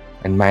gods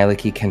and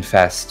Myliki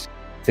confessed.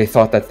 They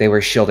thought that they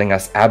were shielding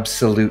us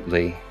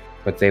absolutely,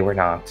 but they were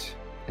not.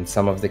 And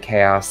some of the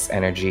chaos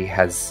energy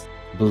has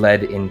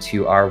bled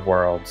into our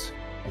world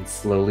and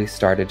slowly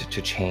started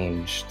to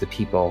change the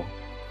people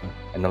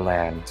and the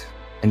land.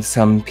 And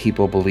some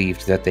people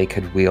believed that they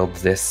could wield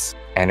this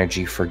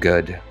energy for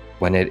good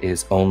when it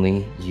is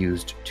only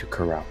used to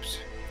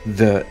corrupt.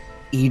 The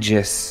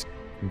Aegis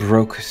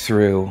broke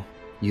through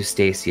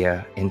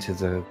Eustacia into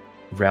the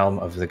realm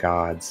of the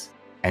gods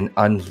and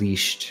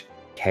unleashed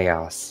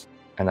chaos.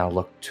 And I'll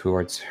look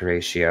towards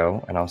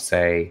Horatio and I'll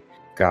say,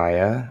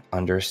 Gaia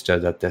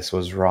understood that this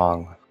was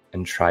wrong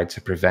and tried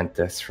to prevent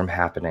this from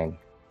happening.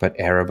 But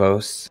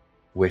Erebos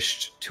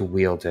wished to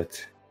wield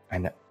it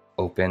and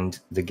opened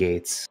the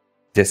gates.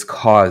 This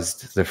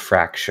caused the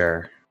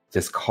fracture.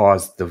 This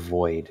caused the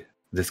void.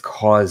 This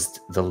caused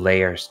the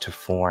layers to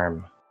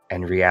form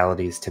and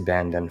realities to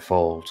bend and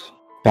fold.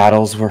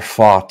 Battles were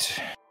fought,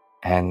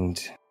 and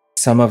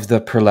some of the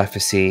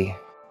Perlephacy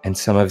and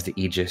some of the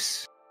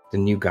Aegis, the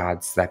new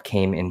gods that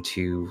came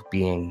into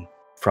being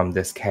from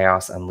this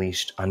chaos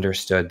unleashed,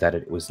 understood that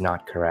it was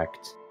not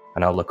correct.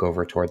 And I'll look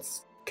over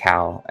towards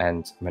Cal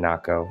and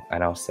Minako,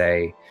 and I'll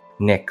say,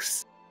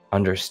 Nyx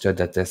understood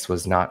that this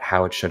was not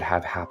how it should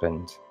have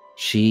happened.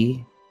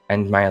 She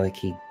and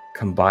Myliki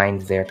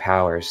combined their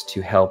powers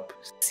to help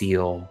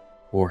seal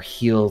or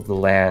heal the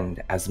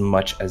land as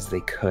much as they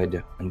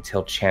could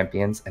until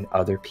champions and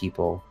other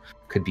people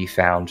could be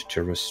found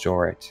to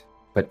restore it.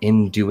 But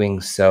in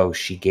doing so,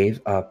 she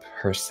gave up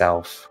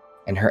herself,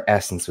 and her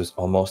essence was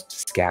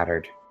almost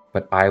scattered.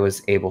 But I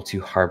was able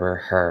to harbor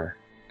her,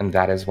 and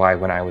that is why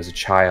when I was a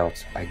child,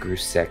 I grew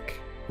sick.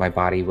 My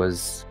body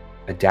was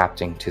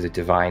adapting to the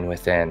divine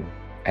within,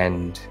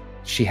 and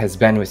she has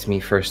been with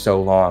me for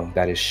so long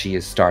that she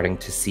is starting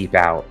to seep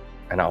out.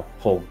 And I'll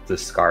pull the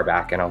scar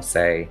back and I'll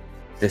say,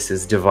 this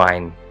is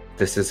divine.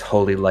 This is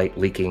holy light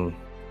leaking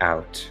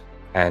out.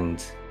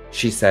 And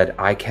she said,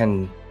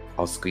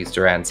 I'll squeeze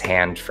Duran's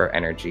hand for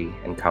energy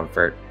and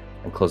comfort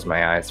and close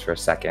my eyes for a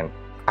second.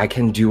 I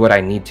can do what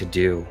I need to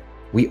do.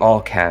 We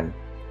all can.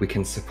 We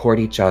can support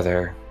each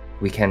other.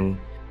 We can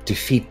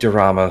defeat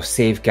Duramo,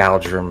 save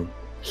Galdrum,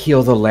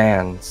 heal the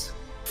lands,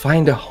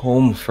 find a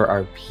home for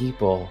our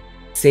people,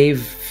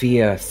 save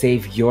Fia,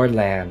 save your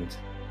land.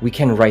 We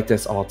can write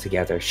this all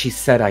together. She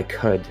said I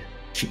could.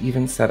 She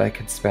even said I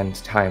could spend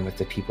time with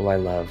the people I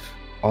love,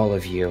 all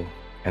of you.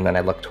 And then I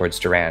look towards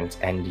Durand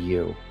and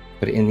you.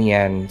 But in the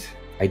end,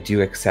 I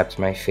do accept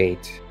my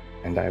fate,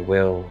 and I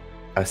will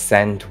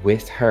ascend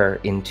with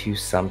her into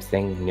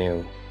something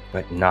new,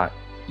 but not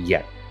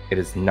yet. It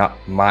is not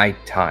my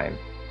time.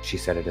 She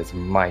said it is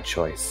my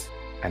choice,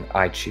 and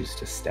I choose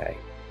to stay.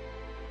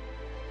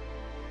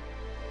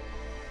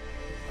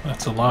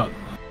 That's a lot.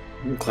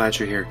 I'm glad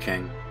you're here,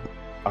 King.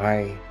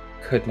 I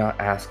could not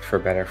ask for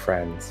better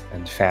friends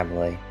and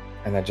family,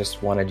 and I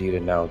just wanted you to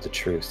know the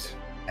truth.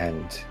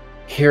 And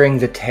hearing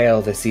the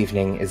tale this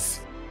evening is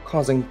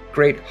causing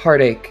great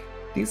heartache.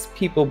 These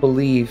people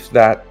believe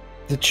that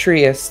the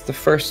Trias, the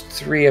first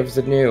three of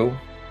the new,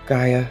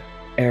 Gaia,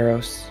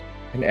 Eros,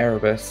 and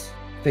Erebus,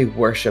 they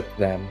worship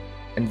them,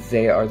 and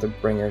they are the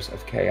bringers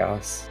of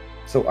chaos.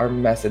 So our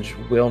message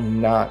will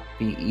not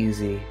be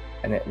easy,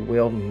 and it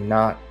will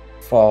not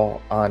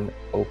fall on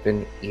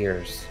open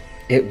ears.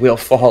 It will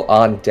fall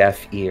on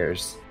deaf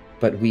ears,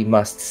 but we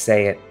must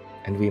say it,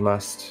 and we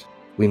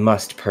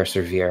must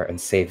persevere and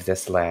save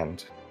this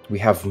land. We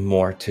have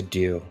more to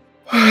do.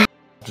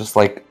 Just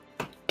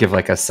give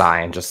a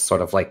sigh and just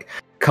sort of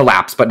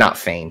collapse, but not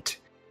faint.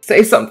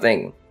 Say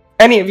something.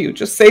 Any of you,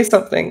 just say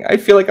something. I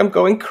feel like I'm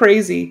going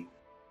crazy.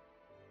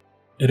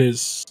 It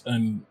is,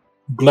 and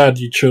glad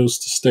you chose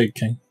to stay,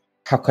 King.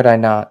 How could I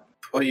not?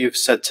 What you've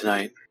said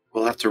tonight,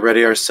 we'll have to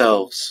ready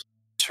ourselves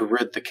to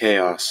rid the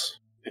chaos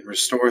and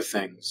restore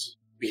things.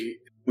 We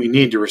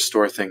need to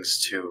restore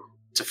things to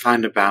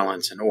find a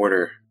balance and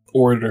order.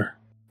 Order.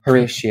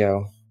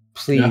 Horatio,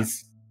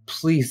 please,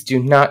 please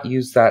do not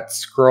use that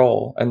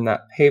scroll and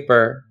that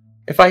paper.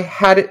 If I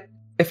had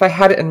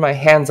it in my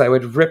hands, I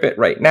would rip it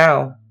right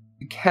now.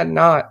 You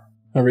cannot.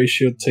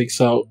 Horatio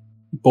takes out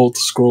both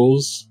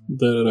scrolls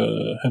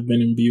that have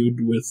been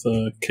imbued with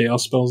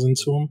chaos spells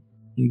into them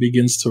and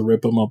begins to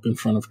rip them up in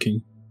front of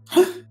King.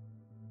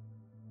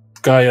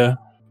 Gaia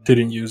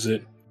didn't use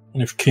it,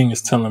 and if King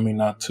is telling me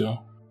not to,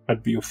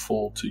 I'd be a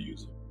fool to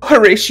use it.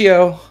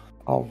 Horatio!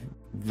 I'll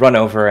run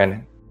over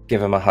and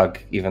give him a hug,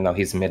 even though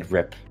he's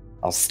mid-rip.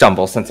 I'll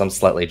stumble since I'm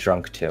slightly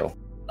drunk, too.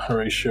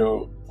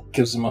 Horatio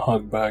gives him a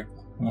hug back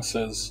and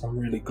says, I'm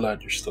really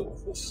glad you're still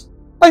with us.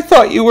 I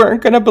thought you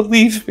weren't gonna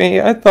believe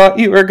me. I thought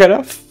you were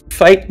gonna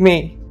fight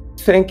me.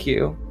 Thank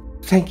you.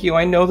 Thank you.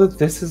 I know that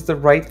this is the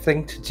right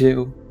thing to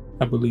do.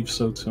 I believe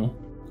so, too.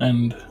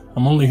 And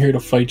I'm only here to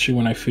fight you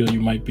when I feel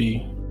you might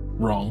be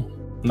wrong.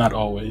 Not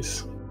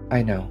always.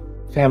 I know.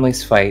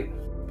 Families fight,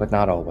 but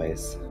not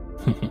always.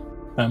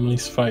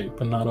 Families fight,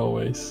 but not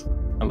always.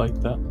 I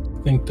like that.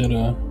 I think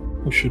that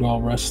we should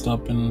all rest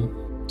up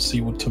and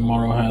see what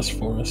tomorrow has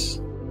for us.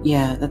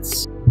 Yeah,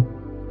 it's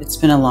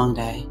been a long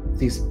day.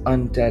 These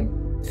undead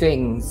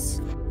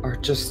things are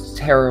just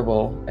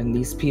terrible, and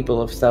these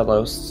people of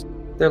Thelos,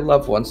 their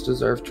loved ones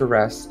deserve to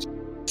rest.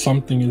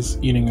 Something is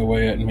eating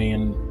away at me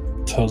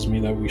and tells me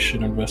that we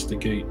should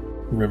investigate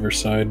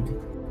Riverside.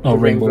 Oh,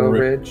 Rainbow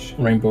Ridge.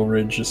 Rainbow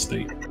Ridge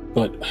Estate.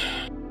 But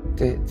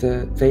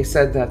they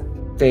said that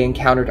they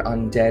encountered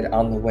undead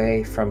on the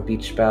way from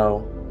Beach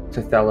Bell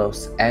to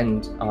Thelos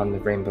and on the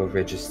Rainbow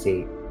Ridge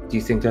Estate. Do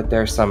you think that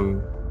there's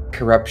some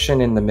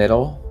corruption in the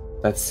middle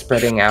that's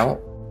spreading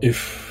out?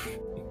 If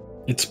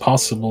it's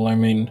possible, I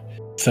mean,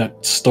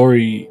 that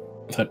story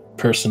that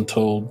person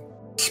told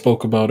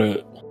spoke about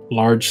a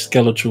large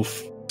skeletal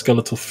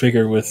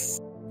figure with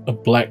a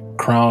black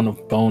crown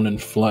of bone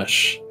and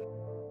flesh.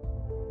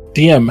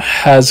 DM,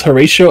 has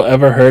Horatio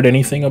ever heard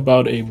anything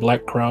about a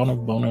black crown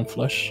of bone and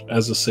flesh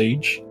as a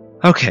sage?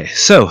 Okay,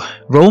 so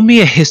roll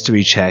me a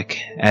history check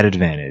at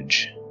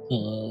advantage.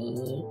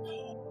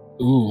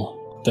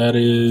 That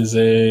is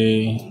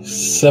a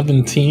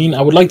 17.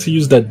 I would like to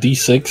use that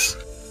D6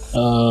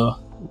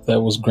 that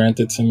was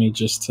granted to me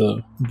just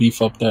to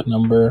beef up that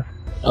number.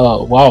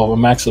 Wow, a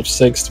max of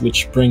 6,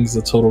 which brings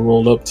the total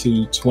roll up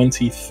to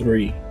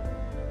 23.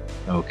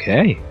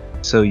 Okay,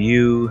 so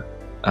you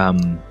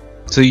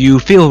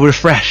feel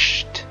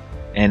refreshed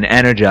and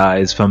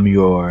energized from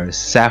your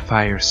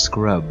sapphire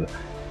scrub,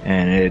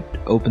 and it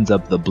opens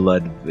up the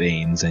blood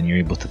veins, and you're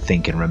able to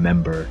think and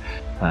remember.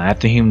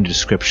 After hearing the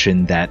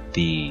description that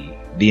the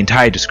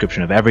entire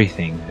description of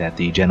everything that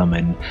the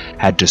gentleman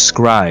had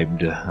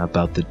described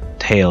about the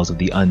tales of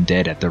the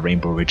undead at the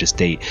Rainbow Ridge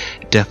Estate,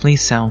 it definitely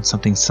sounds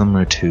something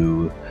similar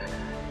to,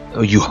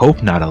 you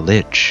hope not a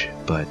lich,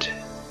 but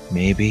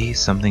maybe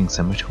something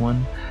similar to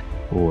one,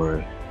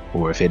 or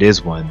if it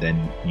is one,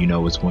 then you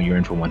know you're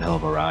in for one hell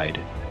of a ride.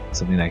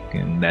 Something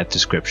that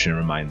description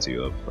reminds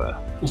you of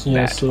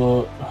yeah, that.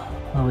 So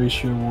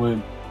Horatio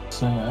would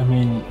say, I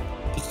mean,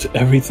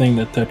 everything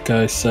that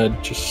guy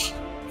said just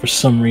for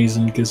some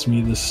reason gives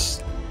me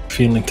this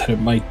feeling that it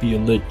might be a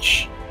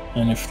lich.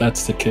 And if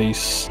that's the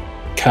case,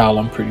 Cal,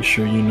 I'm pretty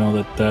sure you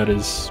know that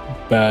is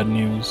bad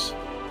news.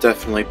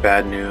 Definitely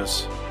bad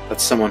news.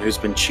 That's someone who's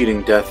been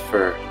cheating death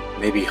for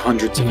maybe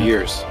hundreds of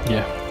years.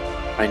 Yeah.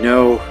 I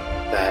know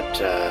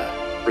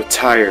that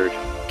retired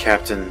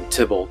Captain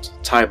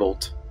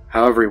Tybalt,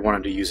 however he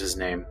wanted to use his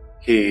name,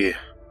 he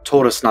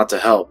told us not to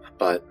help,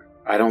 but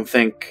I don't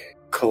think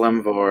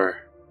Kalimvor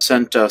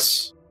sent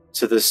us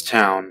to this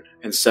town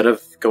instead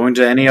of going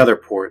to any other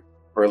port,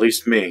 or at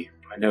least me.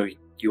 I know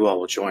you all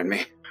will join me.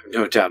 I have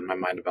no doubt in my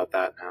mind about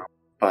that now.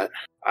 But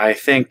I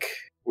think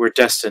we're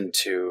destined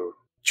to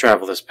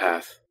travel this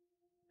path.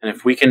 And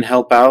if we can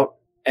help out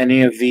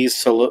any of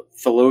these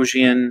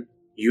Thelosian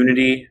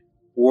Unity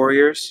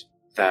warriors,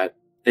 that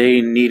they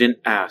needn't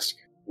ask.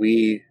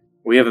 We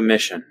have a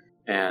mission,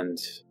 and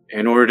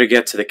in order to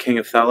get to the King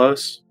of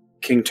Thelos,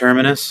 King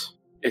Terminus,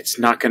 it's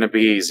not going to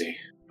be easy.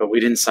 But we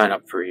didn't sign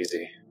up for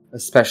easy.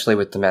 Especially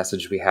with the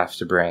message we have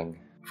to bring.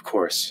 Of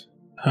course.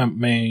 That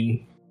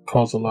may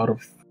cause a lot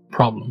of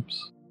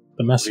problems.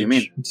 The message What do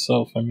you mean?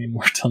 itself, I mean,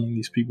 we're telling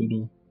these people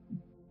to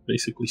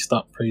basically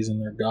stop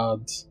praising their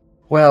gods.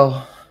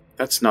 Well,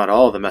 that's not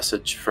all the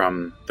message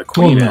from the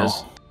Queen no.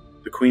 is.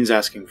 The Queen's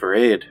asking for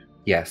aid.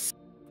 yes.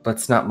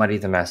 Let's not muddy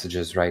the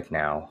messages right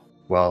now.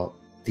 Well,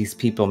 these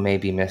people may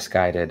be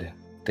misguided.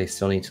 They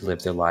still need to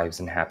live their lives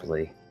and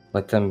happily.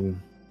 Let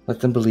them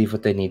believe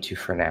what they need to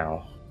for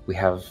now. We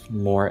have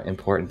more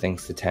important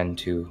things to tend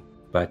to,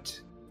 but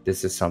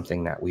this is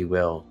something that we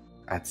will,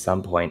 at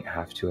some point,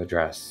 have to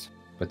address.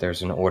 But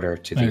there's an order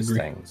to these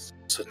things.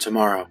 So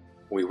tomorrow,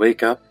 we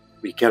wake up,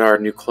 we get our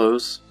new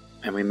clothes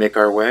and we make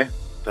our way,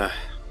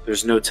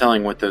 there's no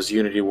telling what those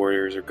Unity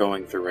Warriors are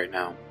going through right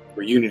now.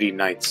 We're Unity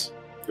Knights.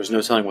 There's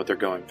no telling what they're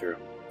going through.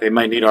 They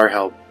might need our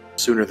help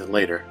sooner than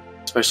later,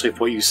 especially if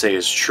what you say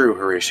is true,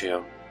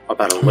 Horatio,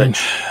 about a I mean, lich.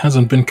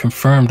 hasn't been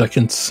confirmed. I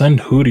can send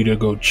Hootie to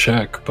go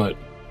check, but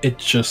it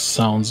just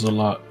sounds a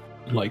lot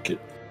like it.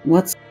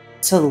 What's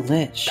a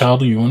lich? Cal,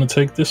 do you want to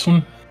take this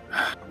one?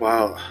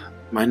 While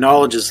my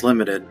knowledge is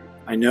limited,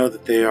 I know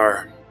that they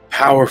are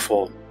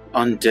powerful,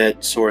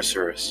 undead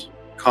sorcerers,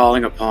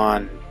 calling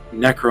upon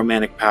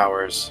necromantic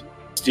powers,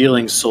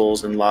 stealing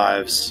souls and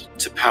lives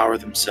to power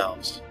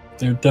themselves.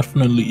 They're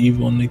definitely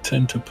evil, and they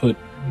tend to put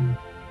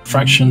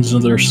fractions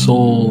of their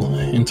soul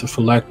into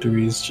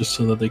phylacteries just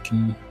so that they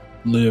can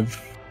live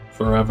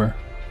forever,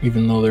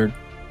 even though they're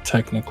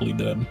technically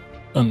dead,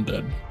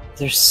 undead.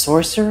 There's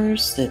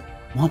sorcerers that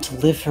want to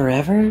live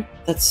forever?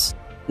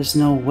 There's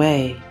no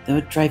way. That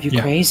would drive you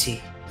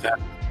crazy.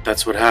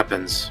 That's what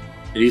happens.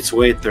 It eats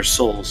away at their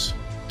souls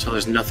until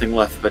there's nothing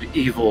left but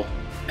evil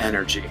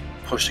energy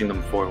pushing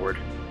them forward.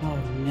 Oh,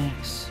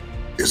 Nix.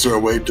 Is there a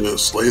way to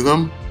slay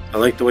them? I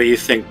like the way you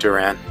think,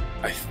 Duran.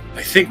 I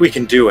think we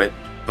can do it,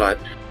 but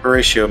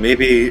Horatio,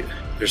 maybe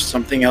there's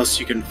something else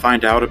you can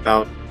find out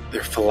about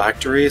their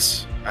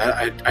phylacteries?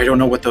 I don't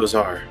know what those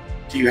are.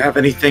 Do you have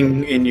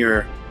anything in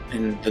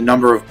the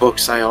number of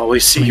books I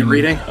always see you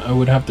reading? I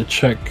would have to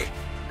check.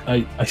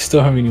 I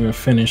still haven't even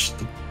finished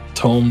the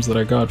tomes that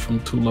I got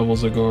from 2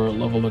 levels ago or a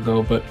level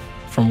ago, but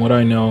from what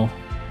I know,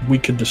 we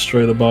could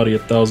destroy the body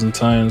 1,000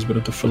 times, but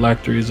if the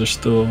phylacteries are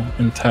still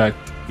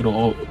intact,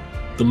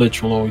 the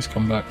lich will always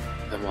come back.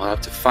 Then we'll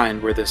have to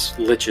find where this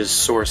lich's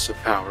source of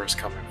power is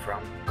coming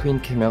from. Queen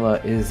Camilla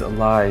is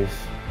alive,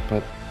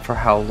 but for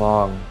how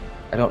long?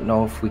 I don't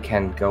know if we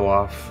can go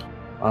off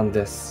on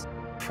this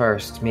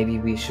first. Maybe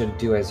we should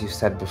do as you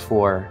said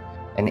before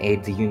and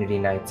aid the Unity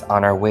Knights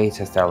on our way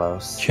to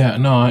Thelos. Yeah,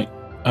 no,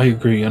 I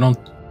agree. I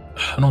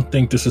don't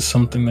think this is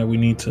something that we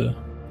need to...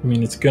 I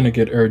mean, it's gonna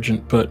get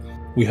urgent, but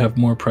we have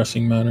more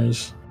pressing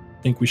matters.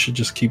 I think we should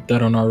just keep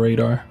that on our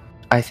radar.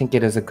 I think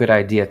it is a good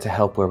idea to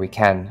help where we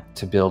can,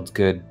 to build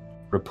good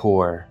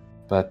rapport,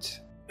 but...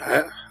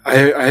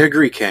 I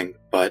agree, King,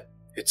 but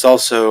it's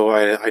also,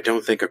 I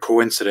don't think, a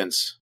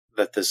coincidence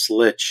that this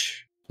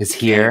lich is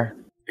here.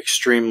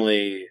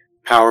 Extremely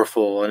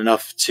powerful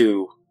enough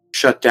to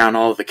shut down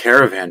all of the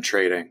caravan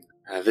trading.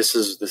 This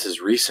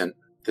is recent.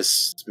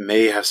 This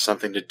may have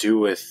something to do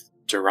with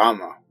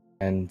Durama.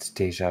 And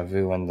Deja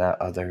Vu and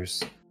the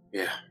others.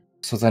 Yeah.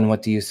 So then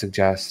what do you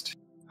suggest?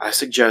 I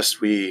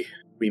suggest we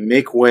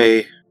make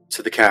way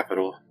to the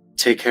capital,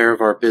 take care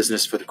of our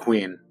business for the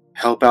Queen,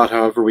 help out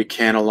however we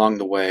can along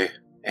the way,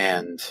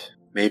 and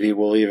maybe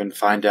we'll even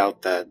find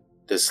out that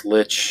this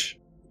lich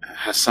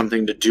has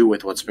something to do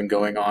with what's been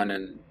going on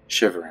in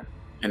Shiverin.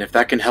 And if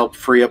that can help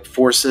free up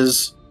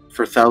forces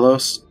for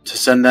Thelos to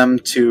send them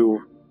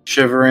to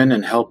Shiverin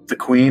and help the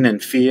Queen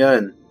and Fia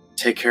and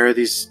take care of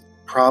these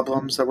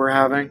problems that we're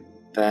having,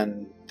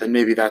 then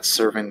maybe that's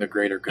serving the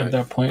greater good. At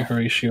that point,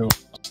 Horatio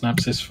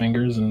snaps his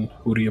fingers and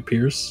Hootie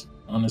appears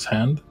on his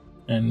hand,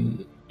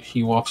 and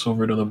he walks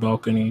over to the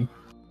balcony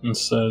and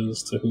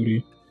says to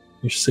Hootie,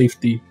 "Your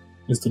safety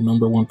is the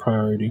 #1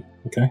 priority,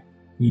 okay? I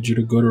need you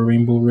to go to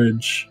Rainbow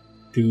Ridge,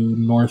 due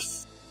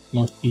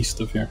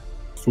northeast of here.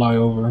 Fly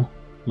over,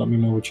 let me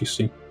know what you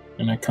see."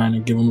 And I kind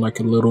of give him like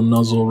a little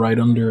nuzzle right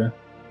on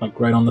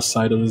the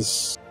side of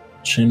his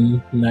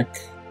chin, neck,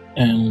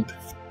 and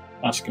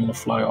ask him to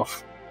fly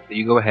off.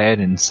 You go ahead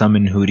and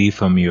summon Hootie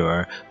from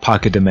your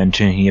pocket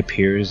dimension. He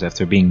appears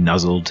after being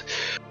nuzzled.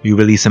 You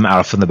release him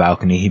out from the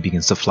balcony. He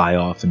begins to fly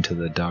off into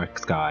the dark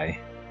sky,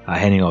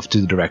 heading off to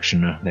the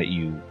direction that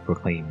you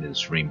proclaimed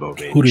as Rainbow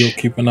Ridge. Hootie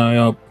will keep an eye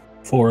out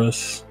for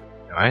us.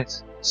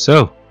 Alright.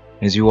 So,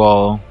 as you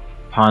all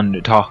ponder,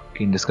 talk,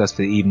 and discuss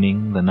for the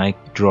evening, the night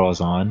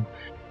draws on,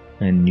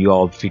 and you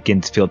all begin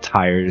to feel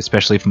tired,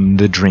 especially from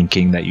the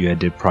drinking that you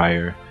did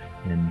prior.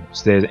 And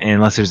so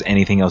unless there's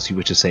anything else you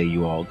wish to say,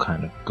 you all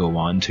kind of go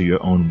on to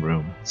your own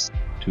rooms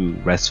to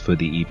rest for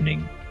the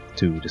evening,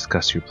 to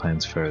discuss your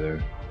plans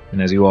further. And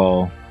as you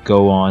all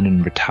go on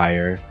and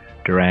retire,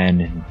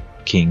 Duran and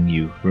King,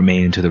 you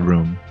remain into the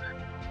room,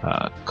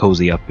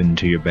 cozy up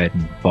into your bed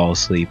and fall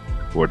asleep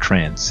or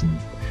trance and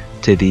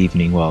to the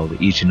evening, while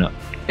each and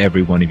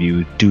every one of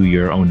you do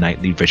your own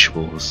nightly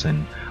rituals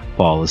and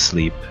fall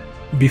asleep.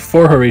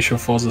 Before Horatio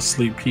falls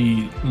asleep,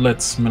 he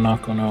lets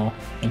Minako know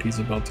that he's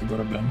about to go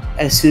to bed.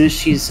 As soon as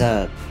she's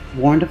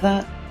warned of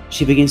that,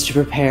 she begins to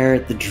prepare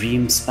the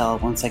dream spell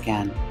once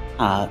again,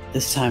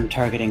 this time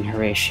targeting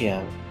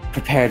Horatio,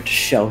 prepared to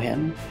show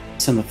him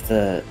some of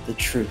the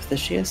truth that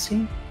she has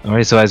seen.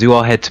 Alright, so as you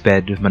all head to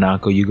bed,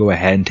 Minako, you go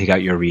ahead and take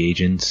out your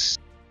reagents.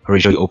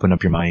 Horatio, you open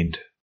up your mind,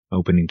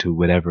 opening to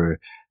whatever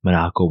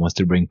Minako wants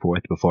to bring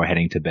forth before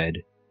heading to bed.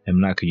 And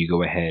Minako, you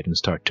go ahead and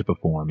start to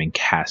perform and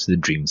cast the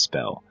dream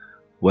spell.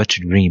 What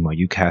dream are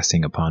you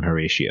casting upon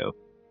Horatio?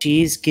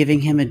 She's giving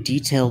him a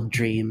detailed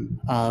dream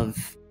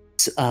of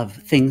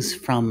things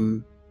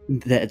from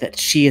that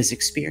she has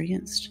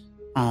experienced.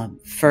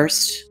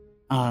 First,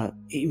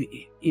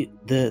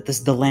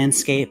 the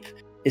landscape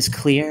is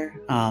clear.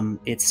 And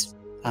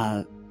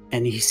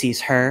he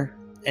sees her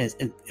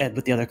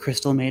with the other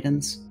crystal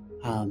maidens.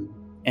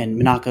 And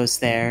Minako's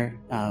there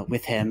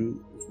with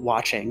him,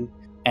 watching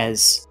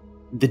as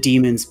the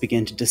demons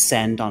begin to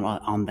descend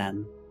on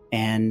them.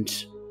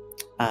 And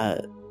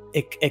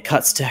it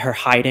cuts to her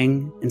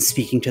hiding and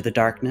speaking to the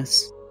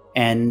darkness.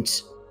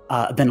 And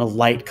then a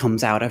light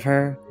comes out of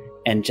her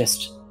and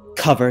just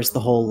covers the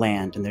whole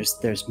land. And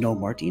there's no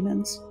more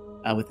demons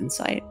within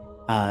sight.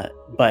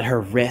 But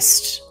her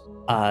wrist,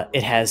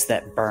 it has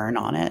that burn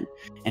on it.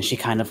 And she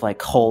kind of like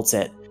holds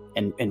it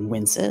and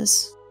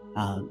winces.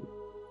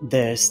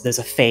 There's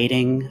a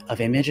fading of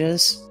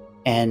images,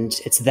 and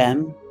it's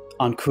them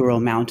on Kuro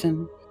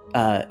Mountain,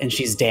 and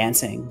she's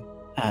dancing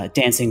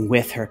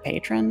with her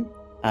patron.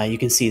 You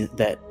can see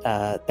that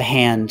the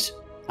hand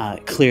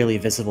clearly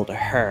visible to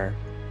her,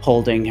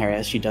 holding her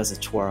as she does a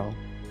twirl.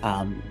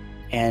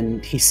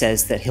 And he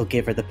says that he'll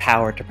give her the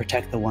power to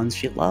protect the ones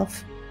she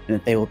loves, and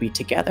that they will be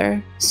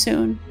together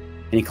soon.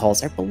 And he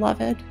calls her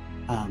beloved.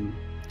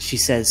 She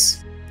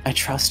says, "I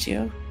trust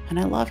you, and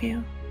I love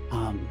you."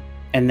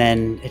 And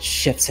then it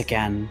shifts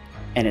again,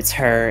 and it's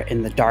her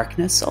in the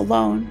darkness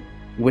alone,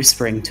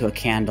 whispering to a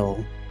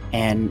candle,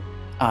 and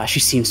she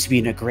seems to be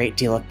in a great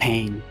deal of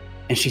pain.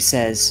 And she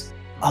says,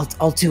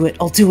 I'll do it,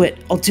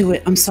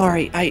 I'm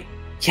sorry, I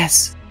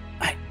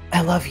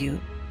love you."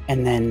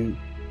 And then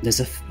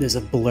there's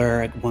a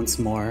blur once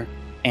more,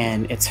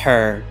 and it's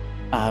her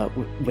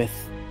with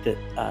the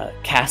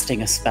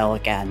casting a spell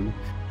again.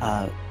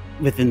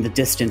 Within the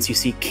distance, you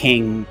see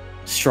King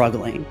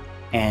struggling,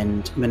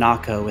 and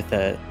Minako with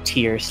a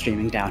tear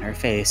streaming down her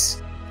face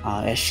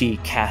as she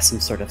casts some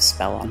sort of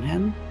spell on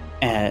him.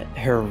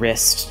 Her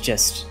wrist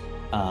just...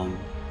 and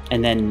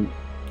then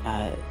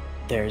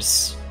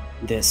there's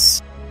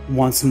this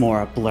once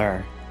more a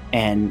blur,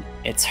 and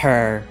it's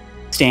her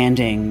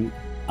standing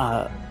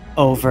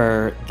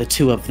over the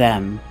two of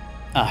them,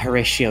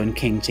 Horatio and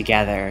King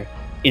together,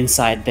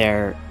 inside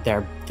their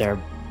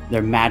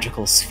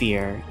magical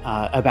sphere,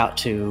 about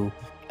to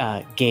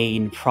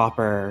gain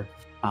proper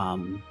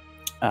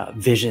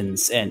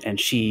visions, and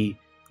she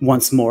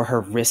once more,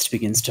 her wrist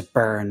begins to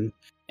burn,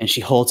 and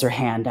she holds her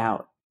hand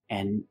out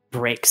and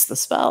breaks the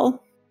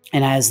spell.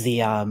 And as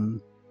the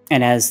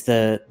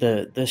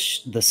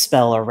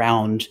spell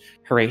around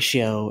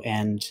Horatio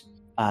and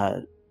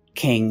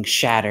King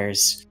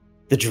shatters,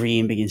 the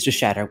dream begins to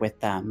shatter with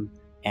them,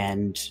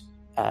 and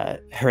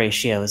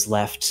Horatio is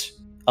left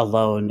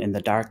alone in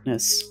the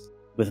darkness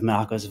with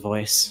Minako's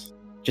voice,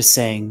 just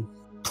saying,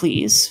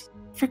 "Please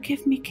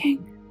forgive me,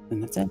 King."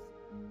 And that's it.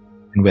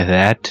 And with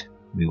that,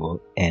 we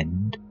will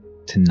end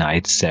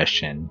tonight's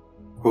session.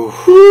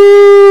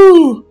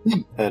 Ooh,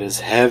 that is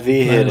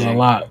heavy hitting. That is a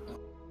lot.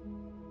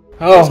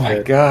 Oh my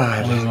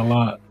god. That is a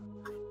lot.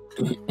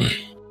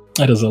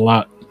 That is a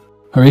lot.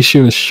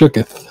 Horatio is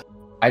shooketh.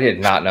 I did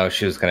not know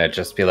she was gonna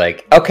just be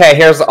like, "Okay,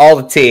 here's all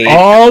the tea.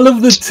 All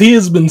of the tea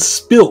has been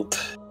spilt.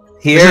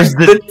 Here's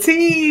the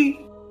tea."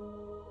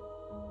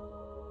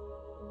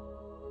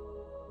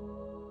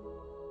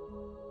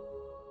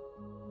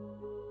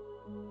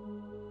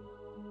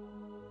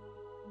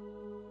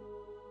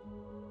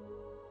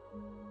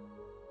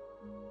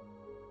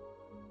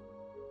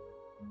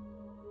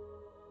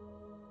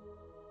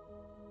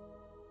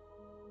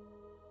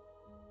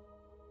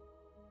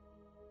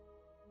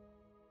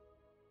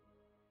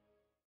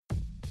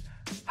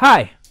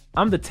 Hi,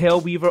 I'm the Tale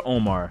Weaver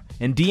Omar,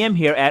 and DM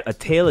here at A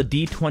Tale of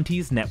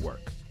D20's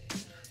Network.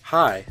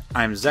 Hi,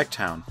 I'm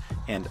Zektown,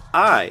 and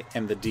I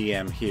am the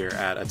DM here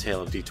at A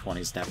Tale of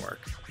D20's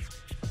Network.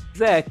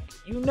 Zek,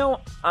 you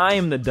know I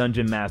am the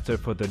Dungeon Master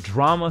for the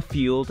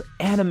drama-fueled,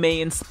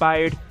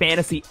 anime-inspired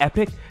fantasy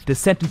epic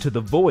Descent into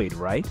the Void,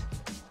 right?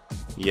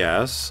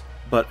 Yes,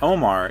 but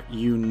Omar,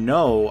 you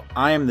know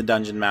I am the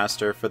Dungeon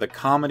Master for the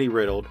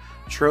comedy-riddled,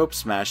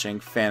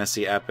 trope-smashing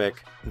fantasy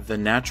epic The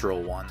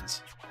Natural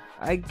Ones.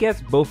 I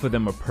guess both of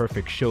them are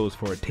perfect shows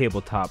for a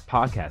tabletop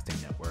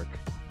podcasting network.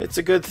 It's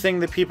a good thing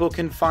that people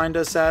can find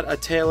us at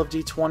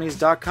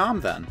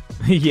ataleofd20s.com then.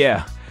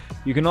 Yeah,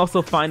 you can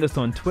also find us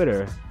on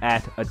Twitter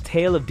at A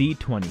Tale of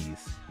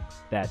D20s.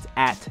 That's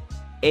at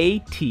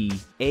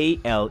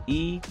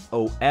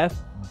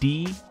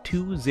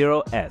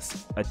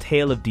ATALEOFD20S, A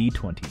Tale of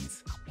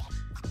D20s.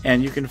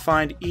 And you can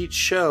find each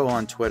show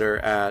on Twitter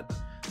at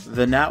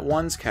The Nat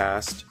Ones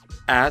Cast,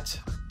 at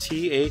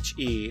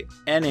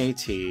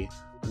THENAT1SCAST,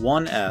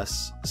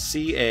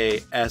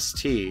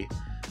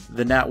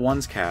 The Nat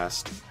Ones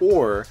Cast,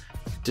 or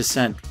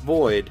Descent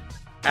Void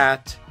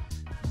at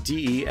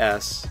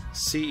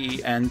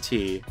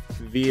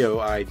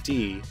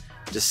DESCENTVOID,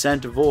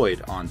 Descent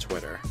Void on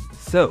Twitter.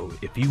 So,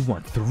 if you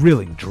want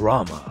thrilling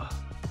drama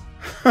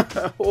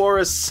or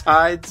a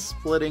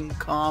side-splitting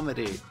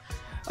comedy,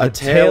 A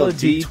Tale of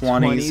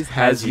D20s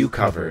has you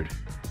covered.